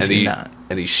yeah. I do not.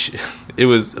 And it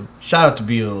was Shout out to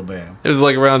Viva Bam. It was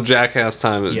like around Jackass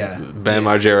time. Yeah. Bam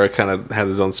Margera kind of had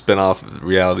his own spin-off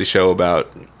reality show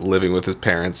about living with his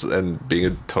parents and being a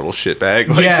total shitbag.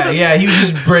 Like, Yeah. He would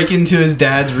just break into his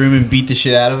dad's room and beat the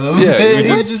shit out of him. Yeah, he he would would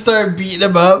just- just start beating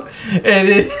him up, and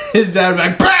his dad would be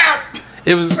like, BAM!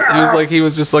 It was like he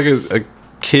was just like a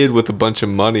kid with a bunch of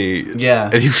money. Yeah.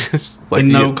 And he was just like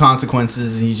and no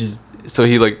consequences, and he just. So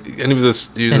he like, and he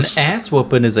was An ass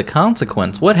whooping is a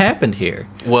consequence. What happened here?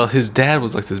 well, his dad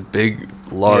was like this big,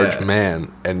 large Yeah.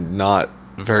 man and not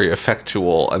very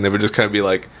effectual, and they would just kind of be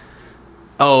like,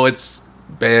 "Oh, it's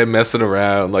Bam messing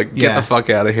around, like get Yeah. the fuck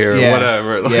out of here, Yeah. or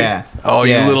whatever." Like, Yeah. Oh,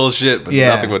 Yeah. you little shit, but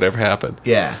Yeah. nothing would ever happen.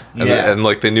 Yeah. And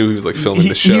like they knew he was like filming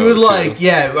the show. He would too. like,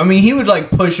 yeah. I mean, he would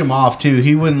like push him off too.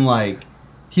 He wouldn't like.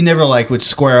 He never like would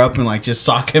square up and like just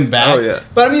sock him back. Oh, yeah.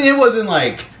 But I mean, it wasn't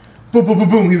like boom, boom, boom,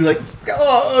 boom. He was like,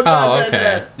 oh, God, okay.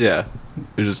 Dad. Yeah.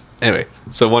 It was just anyway.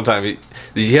 So one time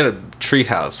he had a tree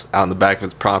house out in the back of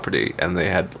his property, and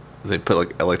they put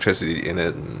like electricity in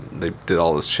it, and they did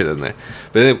all this shit in there.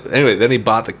 But anyway, then he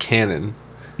bought the cannon,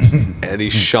 and he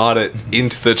shot it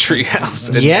into the treehouse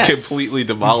and Yes. completely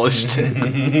demolished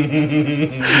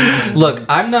it. Look,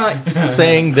 I'm not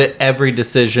saying that every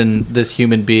decision this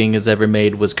human being has ever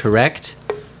made was correct,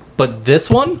 but this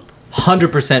one,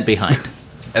 100% behind.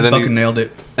 And then Fucking nailed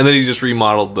it. And then he just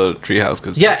remodeled the treehouse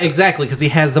because Yeah, exactly, because he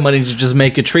has the money to just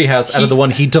make a treehouse out of the one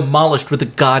he demolished with a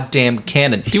goddamn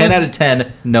cannon. 10 out of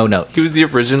 10, no notes. he was the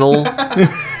original.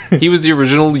 He was the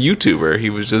original YouTuber. He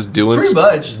was just doing Pretty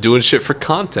much. doing shit for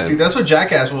content. Dude, that's what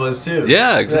Jackass was too.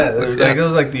 Yeah, exactly. Like, it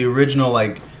was like the original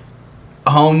like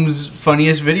Home's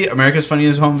funniest video, America's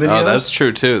funniest home video. Oh, that's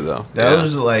true too, though. That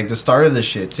was like the start of this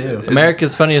shit too.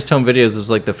 America's Funniest Home Videos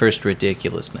was like the first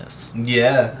ridiculousness.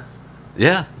 Yeah.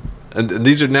 Yeah, and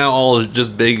these are now all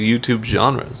just big YouTube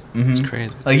genres. It's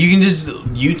crazy. Like you can just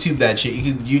YouTube that shit.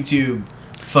 You can YouTube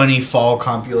funny fall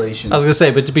compilations. I was gonna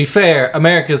say, but to be fair,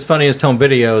 America's Funniest Home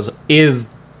Videos is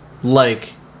like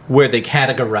where they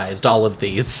categorized all of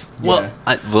these. Well,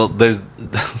 there's.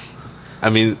 I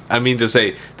mean to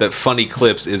say that funny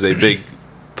clips is a big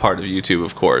part of YouTube.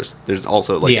 Of course, there's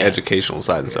also like Yeah. educational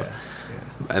side and stuff,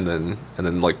 and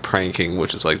then like pranking,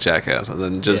 which is like Jackass, and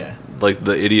then just like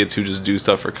the idiots who just do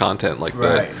stuff for content, like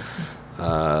Right.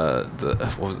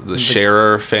 the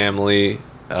Scherer family.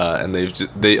 And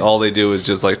they all they do is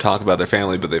just like talk about their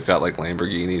family, but they've got like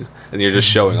Lamborghinis, and you're just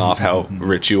showing off how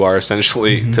rich you are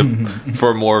essentially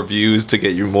for more views to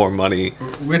get you more money.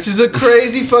 Which is a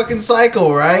crazy fucking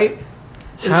cycle, right?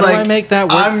 It's How do I make that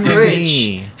work I'm for rich.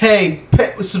 me? Hey,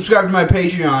 subscribe to my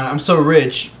Patreon. I'm so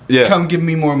rich. Yeah. Come give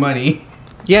me more money.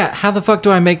 Yeah, how the fuck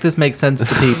do I make this make sense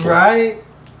to people? Right?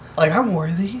 Like, I'm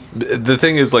worthy. The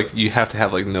thing is, like, you have to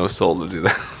have like no soul to do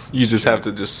that. You just have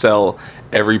to just sell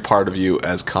every part of you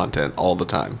as content all the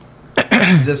time.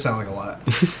 It does sound like a lot.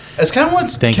 It's kind of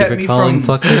what's Thank you kept for me calling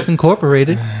from... Fuckface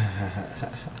Incorporated.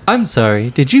 I'm sorry,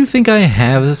 did you think I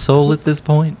have a soul at this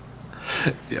point?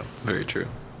 Yeah, very true.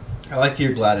 I like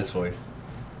your Gladys voice.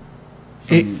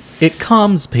 It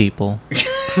calms people.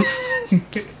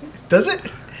 Does it?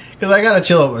 Because I gotta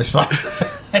chill up my spot.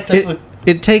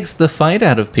 It takes the fight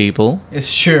out of people.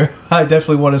 It's true. I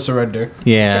definitely want to surrender.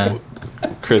 Yeah.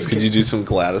 Chris, could you do some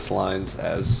Gladys lines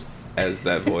as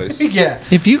that voice? Yeah.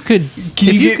 If you could,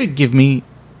 you could give me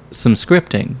some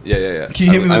scripting. Yeah. Can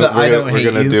you hit me with the I don't hate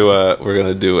you? We're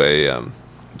gonna do a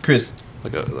Chris.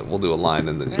 We'll do a line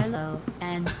and then. Hello,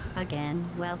 and again,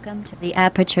 welcome to the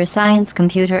Aperture Science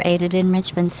Computer Aided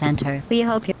Enrichment Center. We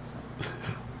hope you.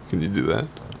 Can you do that?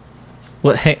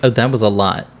 What? Hey, that was a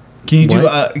lot. Can you do?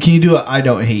 What? Can you do a I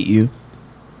don't hate you?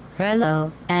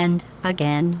 Hello, and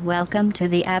again, welcome to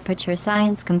the Aperture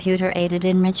Science Computer Aided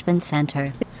Enrichment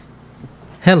Center.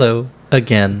 Hello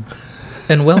again,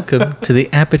 and welcome to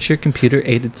the Aperture Computer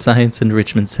Aided Science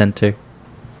Enrichment Center.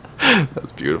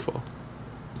 That's beautiful.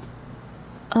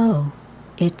 Oh,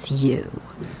 it's you.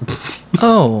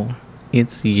 Oh,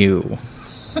 it's you.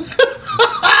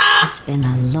 It's been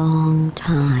a long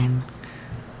time.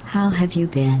 How have you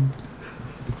been?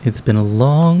 It's been a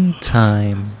long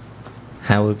time.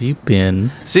 How have you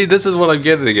been? See, this is what I'm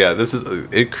getting at.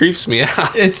 It creeps me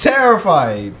out. It's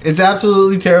terrifying. It's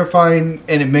absolutely terrifying,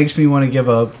 and it makes me want to give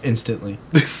up instantly.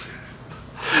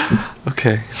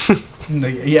 Okay.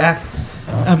 Like, yeah,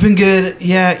 I've been good.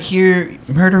 Yeah, here,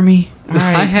 murder me. All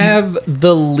right. I have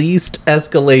the least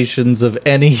escalations of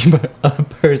any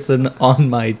person on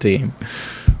my team.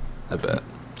 I bet.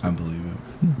 I believe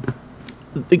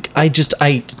it.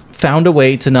 I found a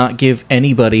way to not give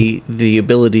anybody the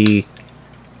ability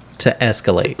to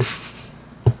escalate.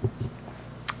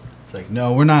 It's like,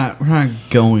 no, we're not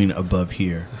going above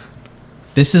here.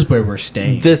 This is where we're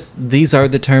staying. These are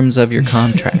the terms of your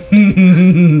contract.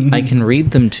 I can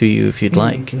read them to you if you'd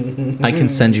like. I can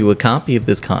send you a copy of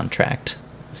this contract.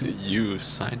 You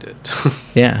signed it.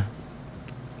 Yeah.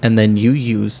 And then you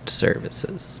used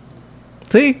services.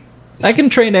 See? I can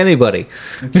train anybody.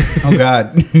 Oh,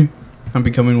 God. I'm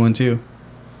becoming one, too.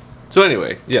 So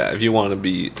anyway, yeah, if you want to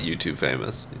be YouTube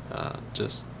famous,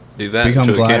 just do that Become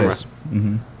to a Gladys.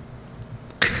 camera.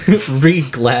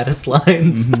 Read Gladys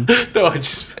lines. No,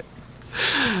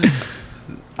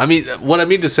 I mean, what I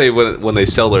mean to say when they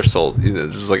sell their soul, you know,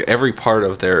 this is like every part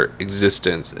of their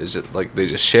existence is just like they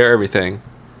just share everything.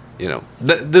 You know,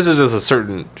 this is just a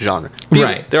certain genre.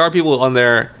 Right. There are people on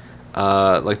there,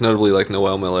 like notably like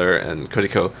Noel Miller and Cody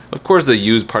Ko. Of course, they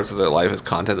use parts of their life as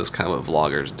content. That's kind of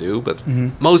what vloggers do, but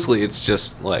mostly it's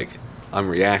just like I'm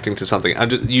reacting to something.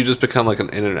 You just become like an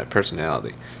internet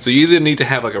personality. So you either need to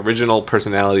have like original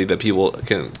personality that people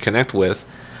can connect with,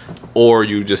 or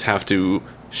you just have to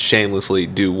shamelessly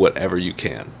do whatever you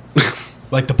can.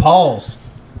 Like the Pauls.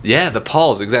 Yeah, the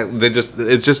Pauls, exactly.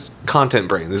 It's just content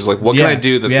brain. This is like, what can I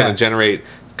do that's going to generate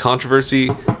controversy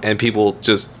and people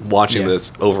just watching Yeah.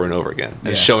 this over and over again and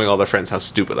Yeah. showing all their friends how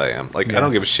stupid I am. Like, I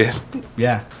don't give a shit.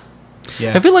 Yeah.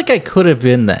 Yeah. I feel like I could have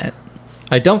been that.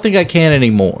 I don't think I can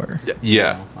anymore.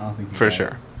 Yeah, I don't think you for can.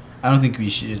 sure. I don't think we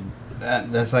should.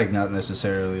 That's like not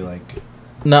necessarily like.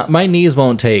 No, my knees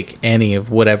won't take any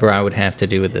of whatever I would have to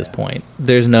do at this point.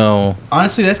 There's no.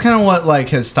 Honestly, that's kind of what like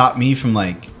has stopped me from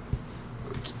like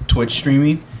Twitch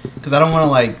streaming, because I don't want to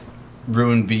like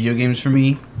ruin video games for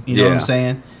me. You know what I'm Yeah.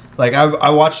 saying? Like I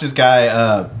watched this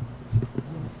guy.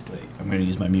 Wait, I'm gonna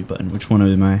use my mute button. Which one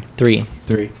am I? 3.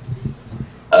 3.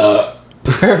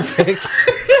 Perfect.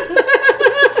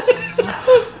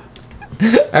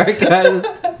 All right,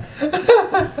 guys.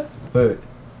 But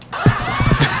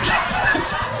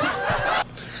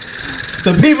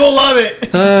the people love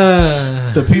it.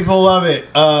 The people love it.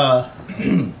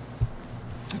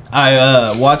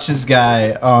 I watched this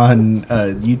guy on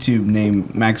YouTube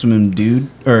named Maximum Dude,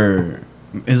 or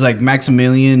is like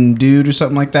Maximilian Dude or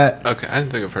something like that. Okay, I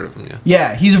didn't think I've heard of him yet.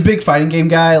 Yeah, he's a big fighting game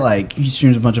guy. Like he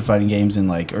streams a bunch of fighting games and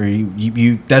like, or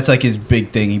you that's like his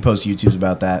big thing. He posts YouTubes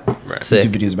about that, Right. Sick.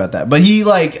 YouTube videos about that. But he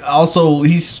like also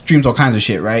he streams all kinds of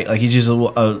shit, right? Like he's just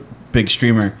a big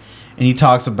streamer, and he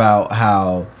talks about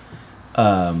how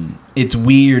it's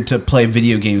weird to play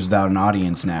video games without an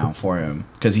audience now for him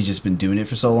because he's just been doing it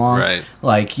for so long. Right.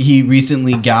 Like he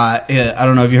recently got I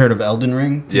don't know if you heard of Elden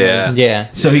Ring. Yeah. Yeah.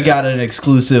 So he got an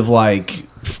exclusive like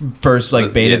first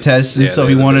like beta Yeah. test, and Yeah, so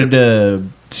they he had a wanted to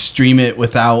stream it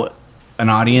without an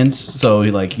audience. So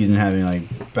he didn't have any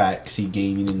like backseat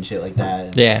gaming and shit like that.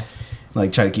 And, Yeah.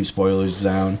 like try to keep spoilers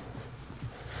down.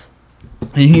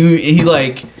 And he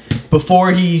like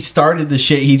before he started the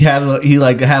shit, he had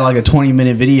like a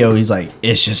 20-minute video. He's like,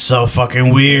 it's just so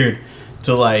fucking weird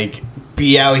to like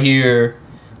be out here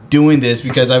doing this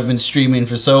because I've been streaming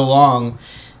for so long.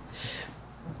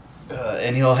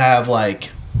 And he'll have like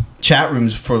chat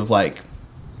rooms for like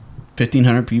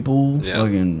 1,500 people, Yeah.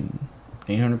 fucking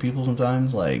 800 people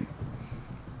sometimes, like,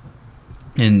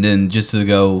 and then just to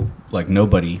go like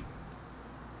nobody.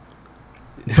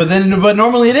 But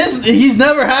normally it is. He's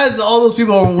never has all those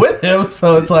people with him,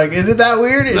 so it's like, is it that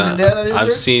weird? Is Nah, it that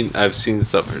weird? I've seen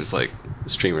stuff where it's like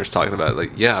streamers talking about it,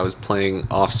 like, yeah, I was playing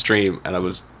off stream and I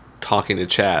was talking to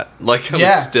chat, like I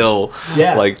Yeah. was still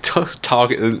Yeah. like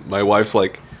talking. And my wife's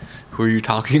like, "Who are you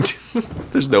talking to?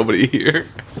 There's nobody here."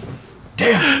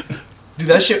 Damn, dude,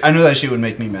 that shit. I know that shit would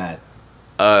make me mad.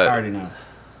 I already know.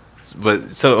 But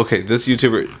so okay, this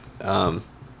YouTuber,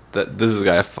 this is a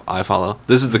guy I follow.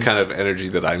 This is the kind of energy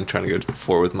that I'm trying to go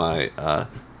for with my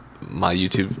my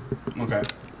YouTube. Okay.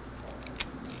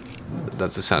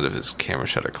 That's the sound of his camera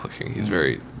shutter clicking. He's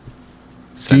very Can you,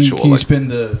 sensual. can you like, spin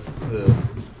the To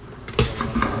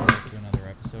another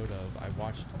episode of I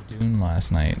watched Dune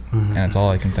last night, and it's all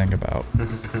I can think about.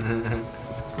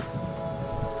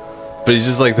 but he's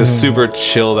just like this super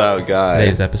chilled out guy.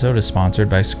 Today's episode is sponsored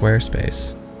by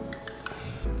Squarespace.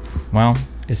 Well,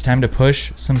 it's time to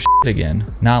push some shit again.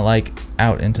 Not like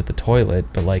out into the toilet,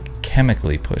 but like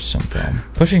chemically push some film.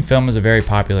 Pushing film is a very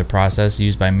popular process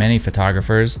used by many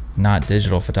photographers, not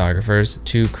digital photographers,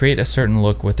 to create a certain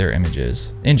look with their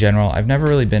images. In general, I've never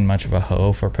really been much of a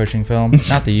hoe for pushing film,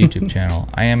 not the YouTube channel.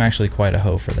 I am actually quite a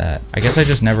hoe for that. I guess I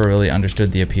just never really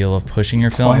understood the appeal of pushing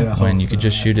your film Quite a hoe when you for could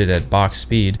just shoot it at box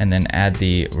speed and then add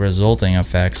the resulting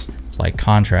effects like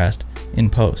contrast in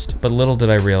post. But little did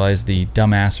I realize the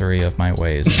dumbassery of my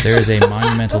ways. There is a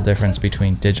monumental difference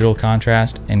between digital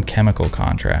contrast and chemical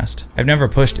contrast. I've never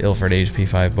pushed Ilford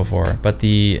HP5 before, but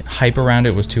the hype around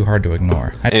it was too hard to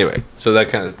ignore. Anyway, so that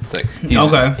kind of thing.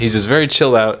 He's just very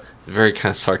chilled out, very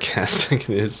kind of sarcastic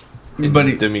in his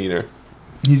demeanor.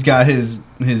 He's got his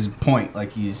point,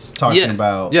 like he's talking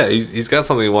about. Yeah, he's got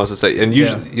something he wants to say, and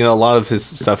usually, a lot of his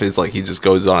stuff is like he just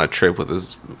goes on a trip with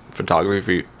his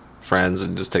photography friends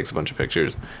and just takes a bunch of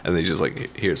pictures, and they just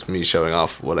like, here's me showing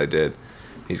off what I did.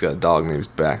 He's got a dog named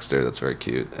Baxter that's very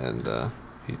cute, and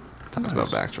he talks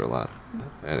about Baxter a lot.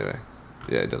 Anyway,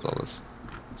 yeah, he does all this,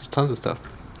 just tons of stuff.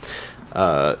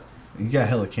 You got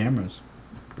hella cameras.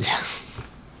 Yeah.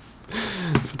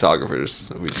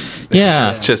 Photographers.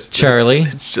 Charlie.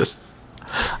 It's just,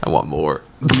 I want more.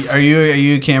 Are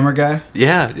you a camera guy?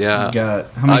 Yeah. You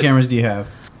got how many cameras do you have?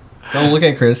 Don't look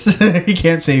at Chris. He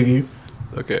can't save you.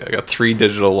 Okay, I got 3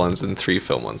 digital ones and 3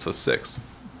 film ones, so 6.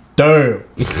 Damn.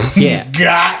 Yeah.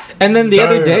 God. And then the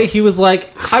other damn. day he was like,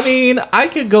 I mean, I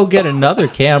could go get another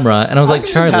camera. And I was like,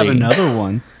 just Charlie, have another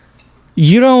one.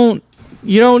 you don't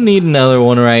You don't need another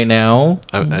one right now.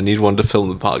 I need one to film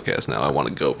the podcast now. I want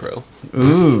a GoPro.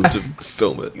 Ooh. To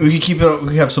film it. We can keep it. We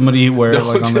can have somebody wear it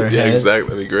like on their yeah, head. exactly.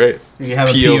 That'd be great. You can have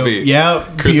a POV. Yeah,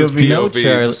 Chris's POV. No, POV.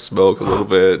 Charlie. Just smoke a little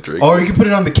bit. Drink. Or you can put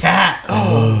it on the cat.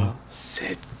 Oh,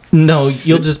 Sid. No,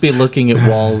 you'll just be looking at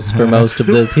walls for most of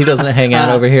this. He doesn't hang out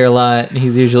over here a lot.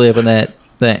 He's usually up in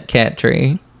that cat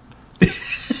tree.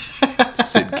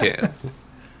 Sid can.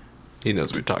 He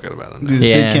knows what we're talking about. On Dude, that.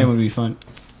 Sid Cam would be fun.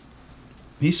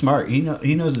 He's smart. He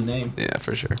knows his name. Yeah,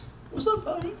 for sure. What's up,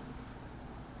 buddy?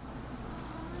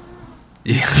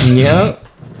 Yeah. Yep.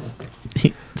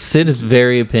 Sid is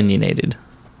very opinionated.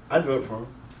 I'd vote for him.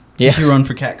 Yeah. If you run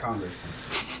for cat Congress.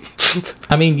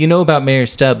 I mean, you know about Mayor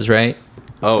Stubbs, right?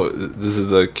 Oh, this is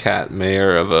the cat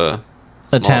mayor of a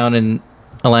town in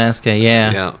Alaska.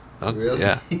 Yeah. Yeah. Oh, Really?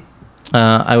 Yeah.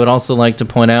 I would also like to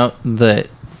point out that,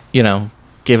 you know,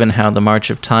 given how the march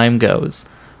of time goes,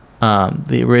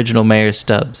 the original Mayor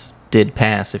Stubbs did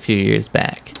pass a few years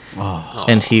back. Oh.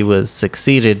 And he was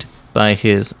succeeded by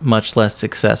his much less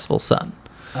successful son,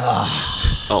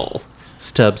 Oh.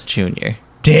 Stubbs Jr.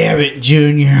 Damn it,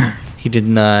 Junior. He did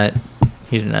not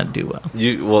do well.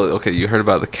 You heard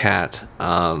about the cat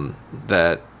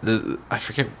I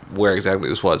forget where exactly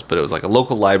this was, but it was like a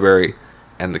local library,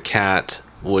 and the cat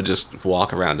would just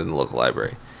walk around in the local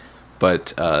library.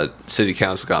 But city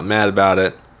council got mad about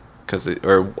it,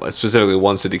 or specifically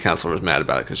one city councilor was mad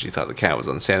about it because she thought the cat was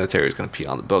unsanitary, was going to pee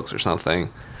on the books or something.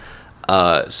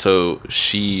 So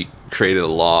she created a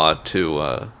law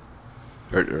to,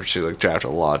 or she like drafted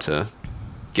a law to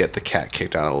get the cat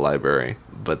kicked out of the library,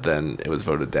 but then it was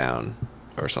voted down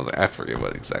or something. I forget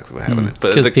what happened.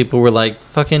 But Because people were like,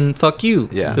 fuck you.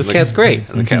 Yeah, This the- cat's great.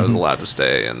 and the cat was allowed to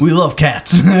stay. And We love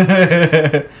cats.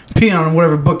 Pee on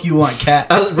whatever book you want, cat.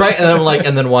 Right, and I'm like,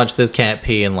 and then watch this cat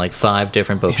pee in like 5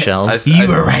 different bookshelves. You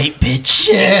were right, bitch.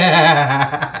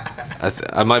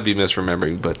 I might be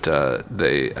misremembering, but I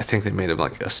think they made him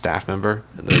like a staff member,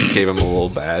 and they gave him a little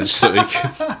badge so he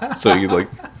could like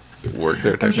work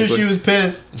there. I'm sure Technically. she was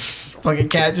pissed. Fucking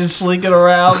cat just slinking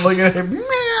around, looking at him.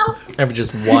 Meow. Ever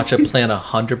just watch a plan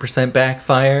 100%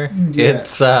 backfire? Yeah.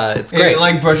 It's And great. it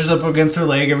like brushes up against her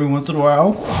leg every once in a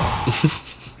while.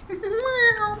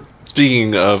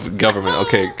 Speaking of government,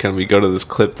 okay, can we go to this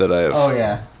clip that I have? Oh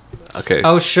yeah. Okay.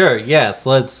 Oh sure, yes.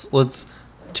 Let's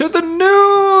to the news.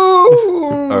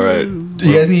 All right.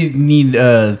 You guys need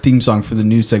a theme song for the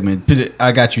news segment.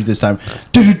 I got you this time.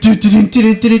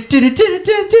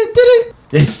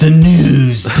 It's the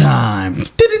news time.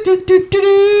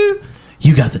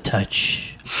 You got the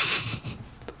touch.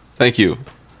 Thank you.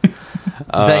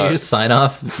 Is that your sign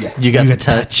off? Yeah. You got the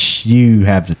touch. You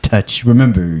have the touch.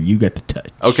 Remember, you got the touch.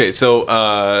 Okay, so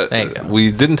There you go.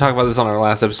 we didn't talk about this on our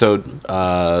last episode.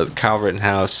 Kyle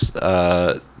Rittenhouse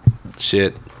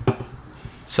shit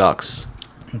sucks.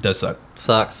 It does suck.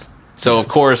 Sucks. So of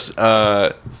course,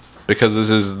 because this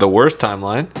is the worst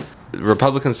timeline,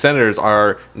 Republican senators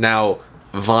are now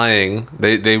vying.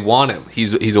 They want him.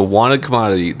 He's a wanted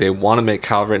commodity. They want to make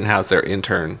Kyle Rittenhouse their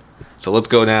intern. So let's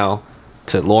go now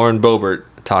to Lauren Boebert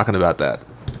talking about that.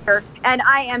 And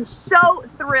I am so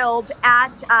thrilled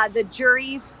at the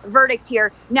jury's verdict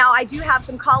here. Now, I do have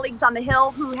some colleagues on the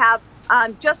Hill who have,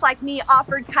 just like me,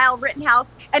 offered Kyle Rittenhouse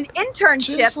an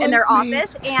internship Just in their like me.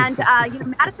 office. And,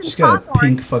 Madison She's got a Cawthorn,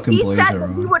 pink fucking he blazer said that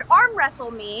he on. would arm wrestle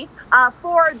me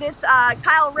for this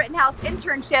Kyle Rittenhouse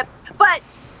internship. But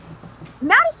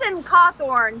Madison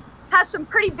Cawthorn has some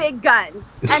pretty big guns.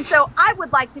 And so I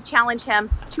would like to challenge him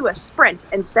to a sprint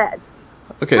instead.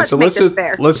 Okay, Let's so make let's this just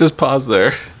fair. let's just pause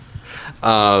there.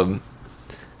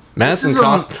 Madison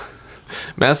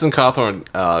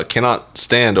Cawthorn cannot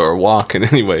stand or walk in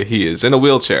any way. He is in a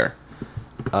wheelchair.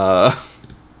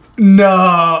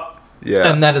 No.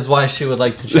 Yeah, And that is why she would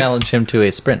like to challenge him to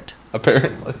a sprint.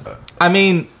 apparently. I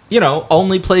mean, you know,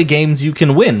 only play games you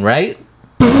can win, right?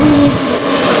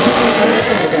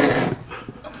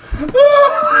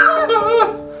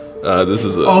 This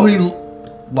is a. Oh, he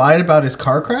lied about his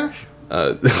car crash?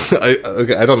 I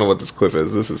don't know what this clip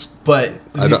is. This is. But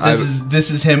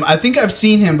this is him. I think I've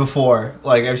seen him before.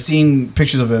 Like I've seen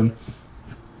pictures of him.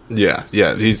 Yeah.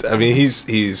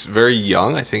 He's very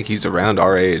young. I think he's around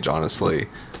our age, honestly.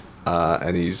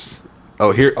 And he's.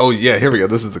 Here we go.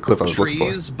 This is the clip I was looking for.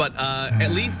 trees, but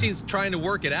at least he's trying to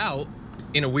work it out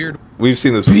in a weird. We've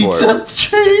seen this before. Beats up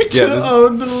tree to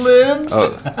own the limbs.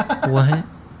 Oh, What?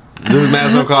 this is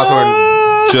Madison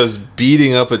Cawthorn just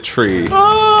beating up a tree.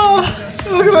 Oh,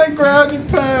 look at that ground and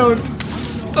pound.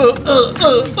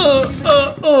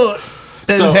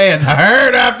 His So- hands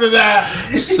hurt after that.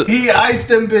 He iced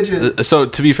them bitches. So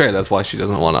to be fair, that's why she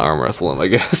doesn't want to arm wrestle him, I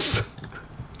guess.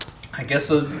 I guess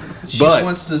she But-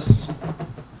 wants to.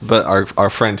 But our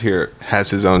friend here has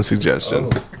his own suggestion.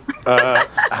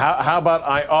 How about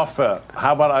I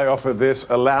offer this?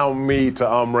 Allow me to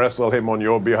arm wrestle him on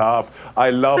your behalf. I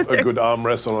love a good arm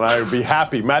wrestle, and I would be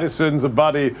happy. Madison's a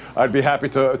buddy. I'd be happy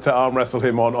to arm wrestle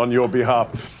him on your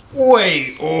behalf.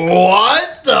 Wait,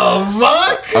 what the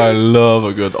fuck? I love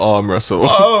a good arm wrestle.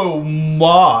 Oh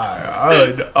my!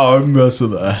 I'd arm wrestle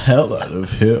the hell out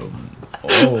of him.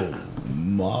 Oh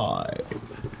my!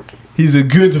 He's a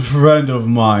good friend of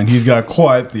mine. He's got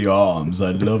quite the arms.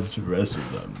 I'd love to wrestle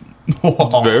them.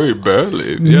 Very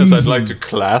burly. Yes, I'd like to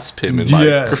clasp him in my...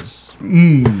 Yes.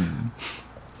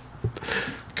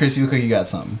 Chris, you look like you got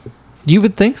something. You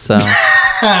would think so.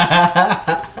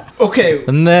 Okay.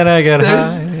 And then I got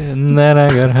high, and then I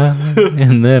got high,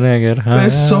 and then I got high.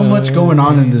 There's so much going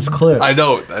on in this clip. I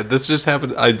know. This just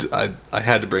happened. I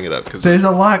had to bring it up because There's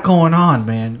a lot going on,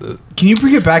 man. Can you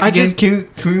bring it back I again? just- Can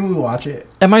we watch it?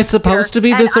 Am I supposed to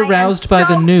be this aroused by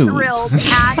the news? Thrilled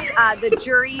at the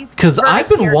jury's 'Cause I've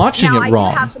been verdict here. watching now, it I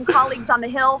wrong. do have some colleagues on the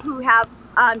Hill who have,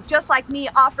 just like me,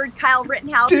 offered Kyle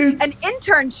Rittenhouse an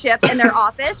internship in their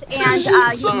office, and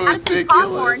Madison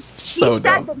Cawthorn, So he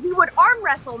said dumb. that he would arm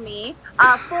wrestle me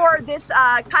for this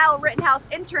Kyle Rittenhouse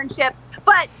internship,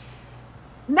 but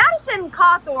Madison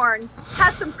Cawthorn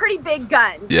has some pretty big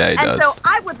guns. Yeah, he and does. so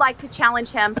I would like to challenge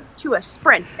him to a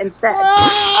sprint instead.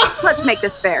 Let's make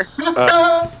this fair.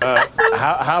 How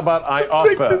about I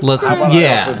offer? Let's- how about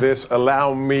yeah. I offer this?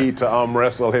 Allow me to arm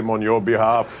wrestle him on your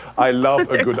behalf. I love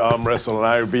a good arm wrestle, and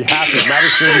I would be happy.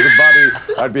 Madison's a buddy.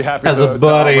 I'd be happy As to a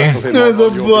buddy. To arm wrestle him As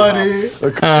on a your buddy.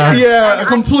 behalf. Yeah, a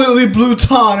completely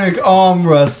plutonic arm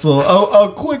wrestle. A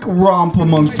quick romp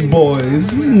amongst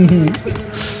boys.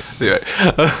 Yeah.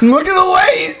 Look at the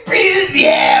way he's breathing.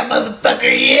 Yeah,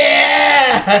 motherfucker.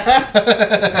 Yeah.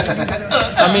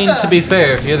 I mean, to be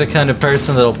fair, if you're the kind of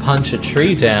person that'll punch a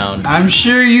tree down, I'm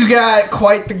sure you got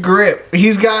quite the grip.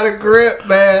 He's got a grip,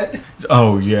 man.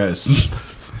 Oh, yes.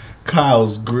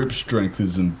 Kyle's grip strength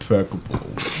is impeccable.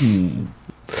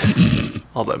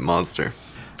 all that monster.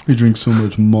 He drinks so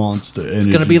much Monster energy. it's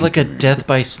gonna be like a death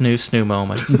by snoo snoo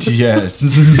moment. Yes.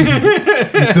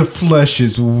 The flesh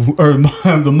is, or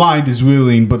the mind is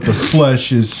willing, but the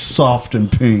flesh is soft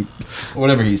and pink.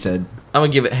 Whatever he said. I'm gonna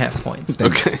give it half points.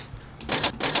 Okay.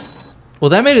 Well,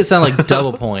 that made it sound like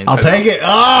double points. I'll take it.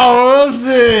 Oh,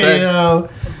 whoopsie. You know.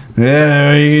 Yeah,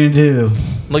 what are you gonna do?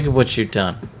 Look at what you've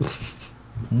done.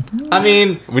 I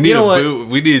mean, We need you know a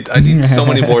what? boot. I need so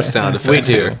many more sound effects.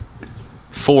 We do. Here.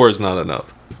 4 is not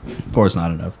enough. 4 is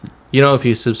not enough. You know, if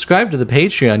you subscribe to the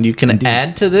Patreon, you can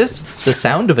add to this the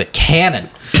sound of a cannon.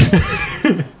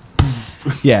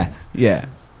 Yeah.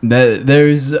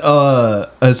 There's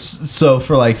so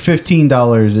for like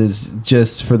 $15 is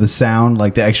just for the sound,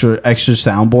 like the extra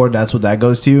soundboard. That's what that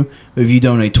goes to. If you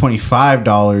donate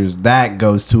 $25, that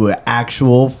goes to an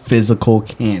actual physical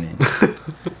cannon.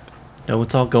 No,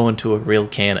 it's all going to a real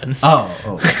cannon. Oh.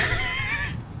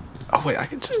 Oh wait, I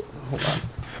can just hold on.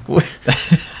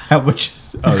 How much?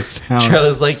 Oh, sound.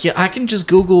 Charlie's like, yeah, I can just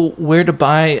Google where to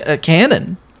buy a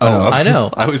cannon. Oh, I know.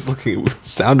 I was looking at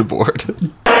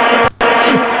soundboard. Oh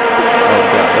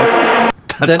god,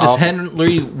 that's That is awful.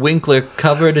 Henry Winkler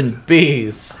covered in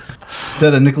bees. Is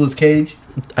that a Nicolas Cage?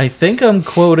 I think I'm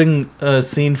quoting a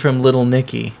scene from Little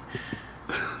Nicky.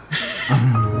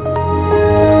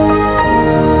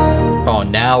 Oh,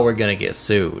 now we're gonna get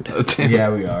sued.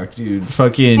 Yeah, we are, dude.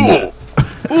 Fucking.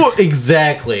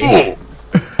 Exactly.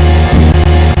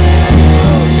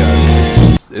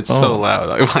 It's so loud.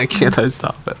 Like, why can't I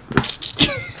stop it?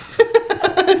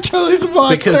 Charlie's a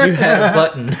monster. Because you had a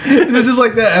button. This is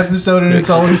like that episode in It's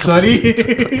Always Sunny.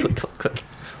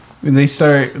 When they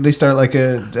start like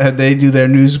they do their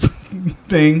news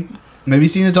thing. Have you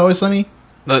seen It's Always Sunny?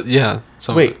 Yeah.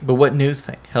 So Wait, but what news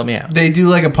thing? Help me out. They do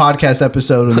like a podcast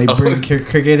episode and they bring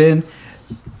Cricket in.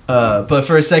 But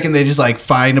for a second they just like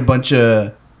find a bunch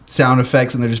of sound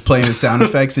effects and they're just playing with sound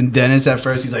effects. And Dennis at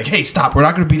first he's like, "Hey, stop! We're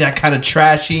not going to be that kind of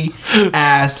trashy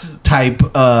ass type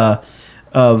of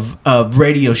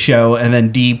radio show." And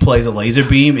then D plays a laser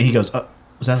beam and he goes, "Was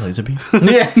that a laser beam?"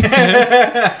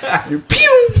 Yeah.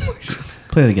 Pew!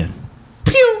 Play it again.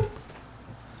 Pew!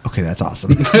 Okay, that's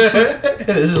awesome.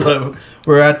 This is what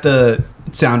we're at, the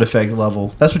sound effect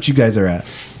level. That's what you guys are at.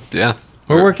 Yeah.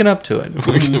 We're working up to it.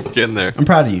 We're getting there. I'm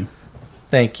proud of you.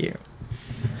 Thank you.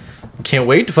 Can't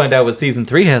wait to find out what season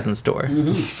 3 has in store.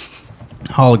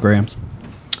 Holograms.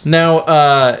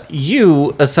 Now,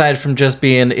 you, aside from just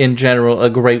being in general a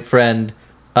great friend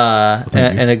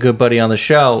and a good buddy on the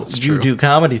show, you do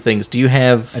comedy things. Do you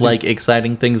have like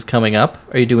exciting things coming up?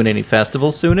 Are you doing any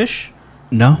festivals soonish?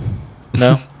 No.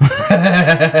 No.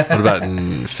 What about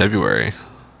in February?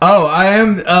 Oh, I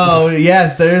am. Oh,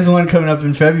 yes, there is one coming up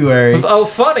in February. Oh,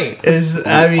 funny.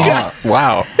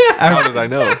 Wow. How did I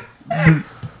know?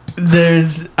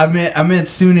 I meant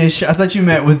soonish. I thought you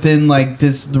meant within like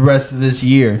the rest of this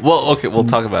year. Well, okay, we'll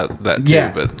talk about that too.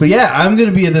 Yeah, But but yeah, I'm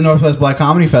gonna be at the Northwest Black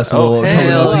Comedy Festival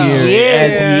coming up here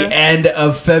at the end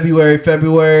of February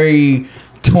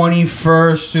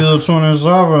 21st to the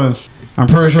 27th. I'm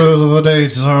pretty sure those are the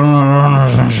dates. I'm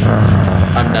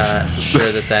not sure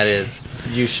that is.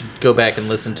 You should go back and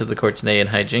listen to the Courtenay and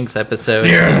Hijinks episode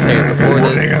before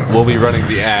this. we'll be running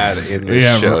the ad in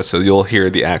this show, so you'll hear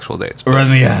the actual dates.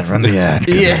 Run the ad.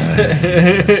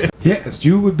 Yeah. Yes,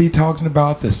 you would be talking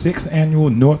about the 6th annual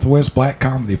Northwest Black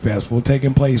Comedy Festival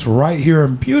taking place right here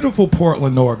in beautiful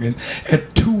Portland, Oregon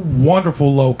at 2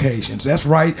 wonderful locations. That's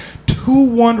right, 2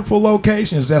 wonderful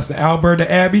locations. That's the Alberta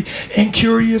Abbey and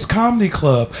Curious Comedy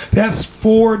Club. That's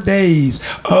 4 days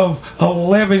of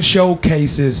 11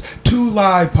 showcases, 2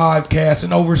 live podcasts,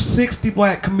 and over 60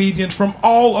 black comedians from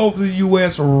all over the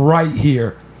U.S. right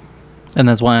here. And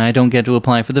that's why I don't get to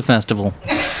apply for the festival.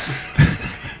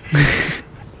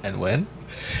 And when?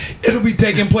 It'll be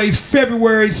taking place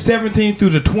February 17th through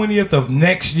the 20th of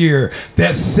next year.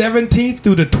 That's 17th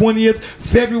through the 20th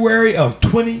February of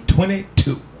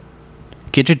 2022.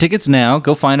 Get your tickets now.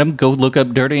 Go find them. Go look up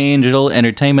Dirty Angel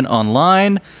Entertainment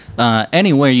online.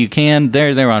 Anywhere you can.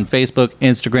 They're there on Facebook,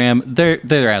 Instagram.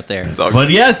 They're out there. But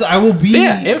yes, I will be.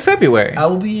 Yeah, in February. I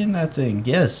will be in that thing.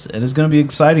 Yes, and it's gonna be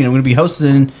exciting. I'm gonna be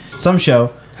hosting some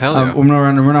show. Hell yeah. We're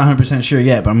not 100% sure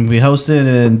yet, but I'm gonna be hosting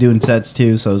and doing sets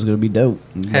too. So it's gonna be dope.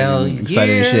 Hell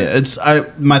exciting yeah. as shit. It's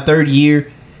my 3rd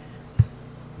year.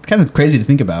 Kind of crazy to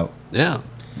think about. Yeah.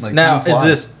 Like, Now, time is flies.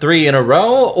 this 3 in a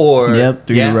row or? Yep,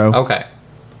 3 in a row. Okay.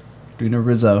 3 in a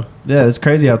Rizzo. Yeah, it's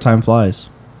crazy how time flies.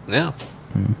 Yeah.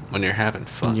 When you're having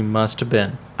fun. You must have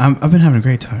been. I've been having a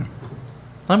great time.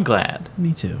 I'm glad.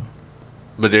 Me too.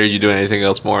 But are you doing anything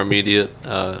else more immediate?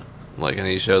 Like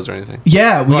any shows or anything?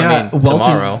 Yeah, we Well, I got mean, Welch's-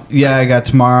 tomorrow. Yeah, I got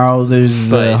tomorrow. There's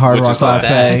the But- Hard which Rock is not Latte,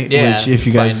 bad. Yeah, which if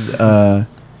you guys fine.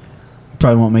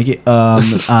 probably won't make it. Yeah.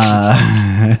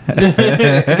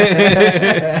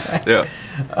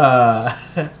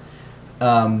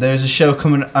 There's a show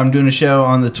coming. I'm doing a show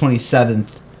on the 27th.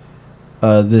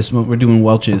 This month we're doing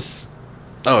Welch's.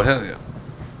 Oh, hell yeah.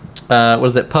 What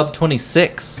is it? Pub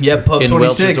 26. Yep, Pub in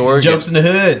 26. Welch's, Oregon. Jokes in the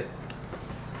Hood.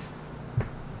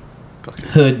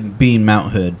 Hood being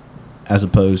Mount Hood, as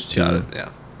opposed Got to it, yeah.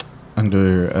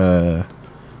 under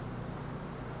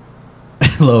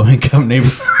low income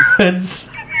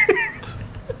neighborhoods.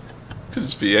 Could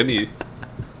just be any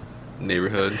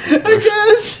neighborhood. I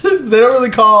guess they don't really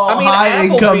call high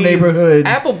income neighborhoods.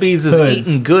 Applebee's is hoods.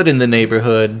 eating good in the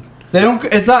neighborhood. They don't.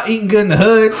 It's not eating good in the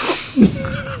hood.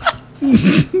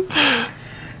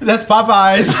 That's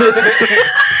Popeyes.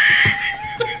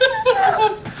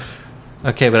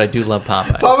 Okay, but I do love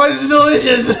Popeyes. Popeyes is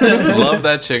delicious. Love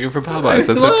that chicken for Popeyes.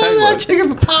 That's Love their that tagline.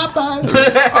 chicken for Popeyes.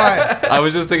 All right, I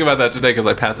was just thinking about that today because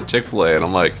I passed a Chick-fil-A and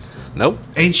I'm like, nope.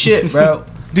 ain't shit, bro.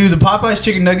 Dude, the Popeyes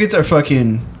chicken nuggets are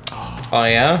fucking Oh,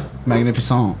 yeah?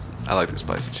 magnificent. I like the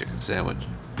spicy chicken sandwich.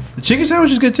 The chicken sandwich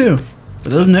is good too.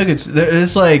 But those nuggets, they're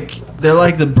like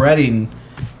the breading.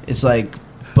 It's like,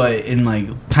 but in like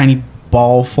tiny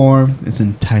ball form. It's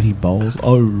in tiny balls.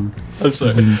 Oh, I'm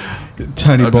sorry.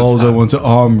 Tiny I'm balls. just- I want to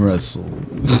arm wrestle.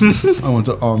 I want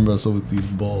to arm wrestle with these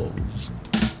balls.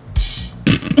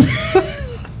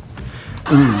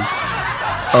 Ooh.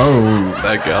 Oh,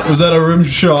 That got was it. that a rim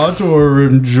shot or a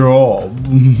rim job?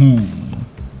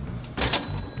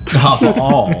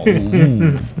 Oh.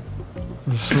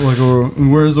 Like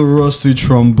where's the rusty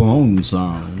trombone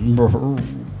sound? All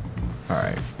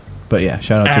right, but yeah,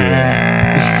 shout out to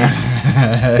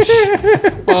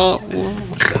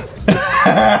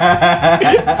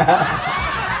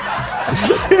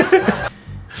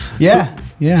yeah.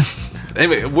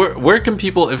 Anyway, where can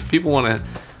people, if people want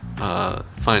to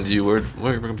find you, where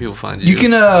can people find you? You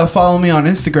can follow me on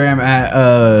Instagram at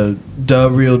the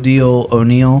real deal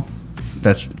O'Neill.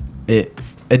 That's it.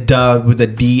 Duh with a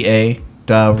DA.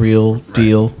 The real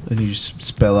deal, and you just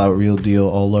spell out real deal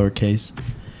all lowercase.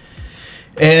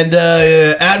 And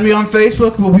add me on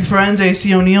Facebook. We'll be friends.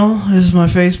 AC O'Neill is my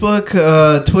Facebook.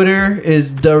 Twitter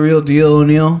is the real deal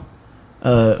O'Neill. @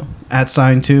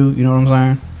 too. You know what I'm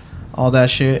saying? All that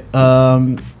shit.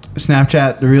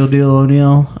 Snapchat the real deal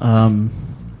O'Neill.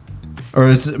 Or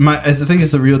I think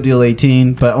it's the real deal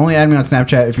 18. But only add me on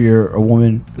Snapchat if you're a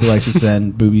woman who likes to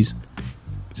send boobies.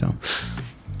 So.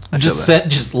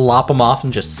 Just lop them off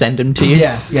and just send them to you.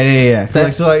 Yeah.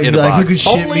 That's Like in a who box. could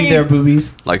ship me their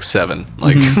boobies? Like 7.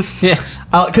 Like Yeah.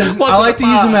 Because I like to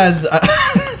use them as.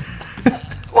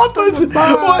 What's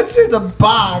in the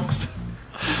box?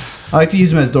 I like to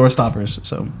use them as door stoppers.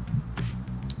 So.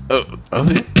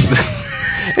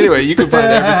 Anyway, you can find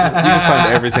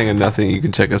everything and nothing. You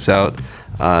can check us out.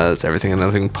 It's Everything and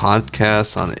Nothing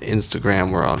Podcast on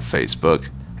Instagram. We're on Facebook.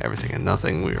 Everything and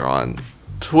Nothing. We are on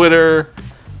Twitter.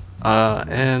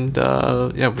 And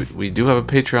we do have a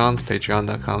Patreon. It's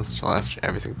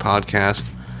patreon.com/Everything Podcast.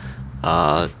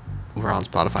 We're on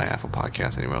Spotify, Apple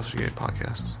Podcasts, anywhere else you get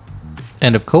podcasts.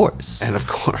 And of course,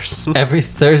 every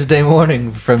Thursday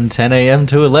morning from 10 a.m.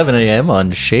 to 11 a.m.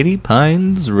 on Shady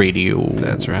Pines Radio.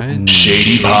 That's right.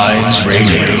 Shady Pines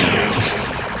Radio.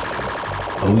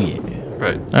 Oh, yeah.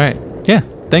 Right. All right. Yeah.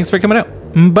 Thanks for coming out.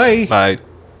 Bye. Bye.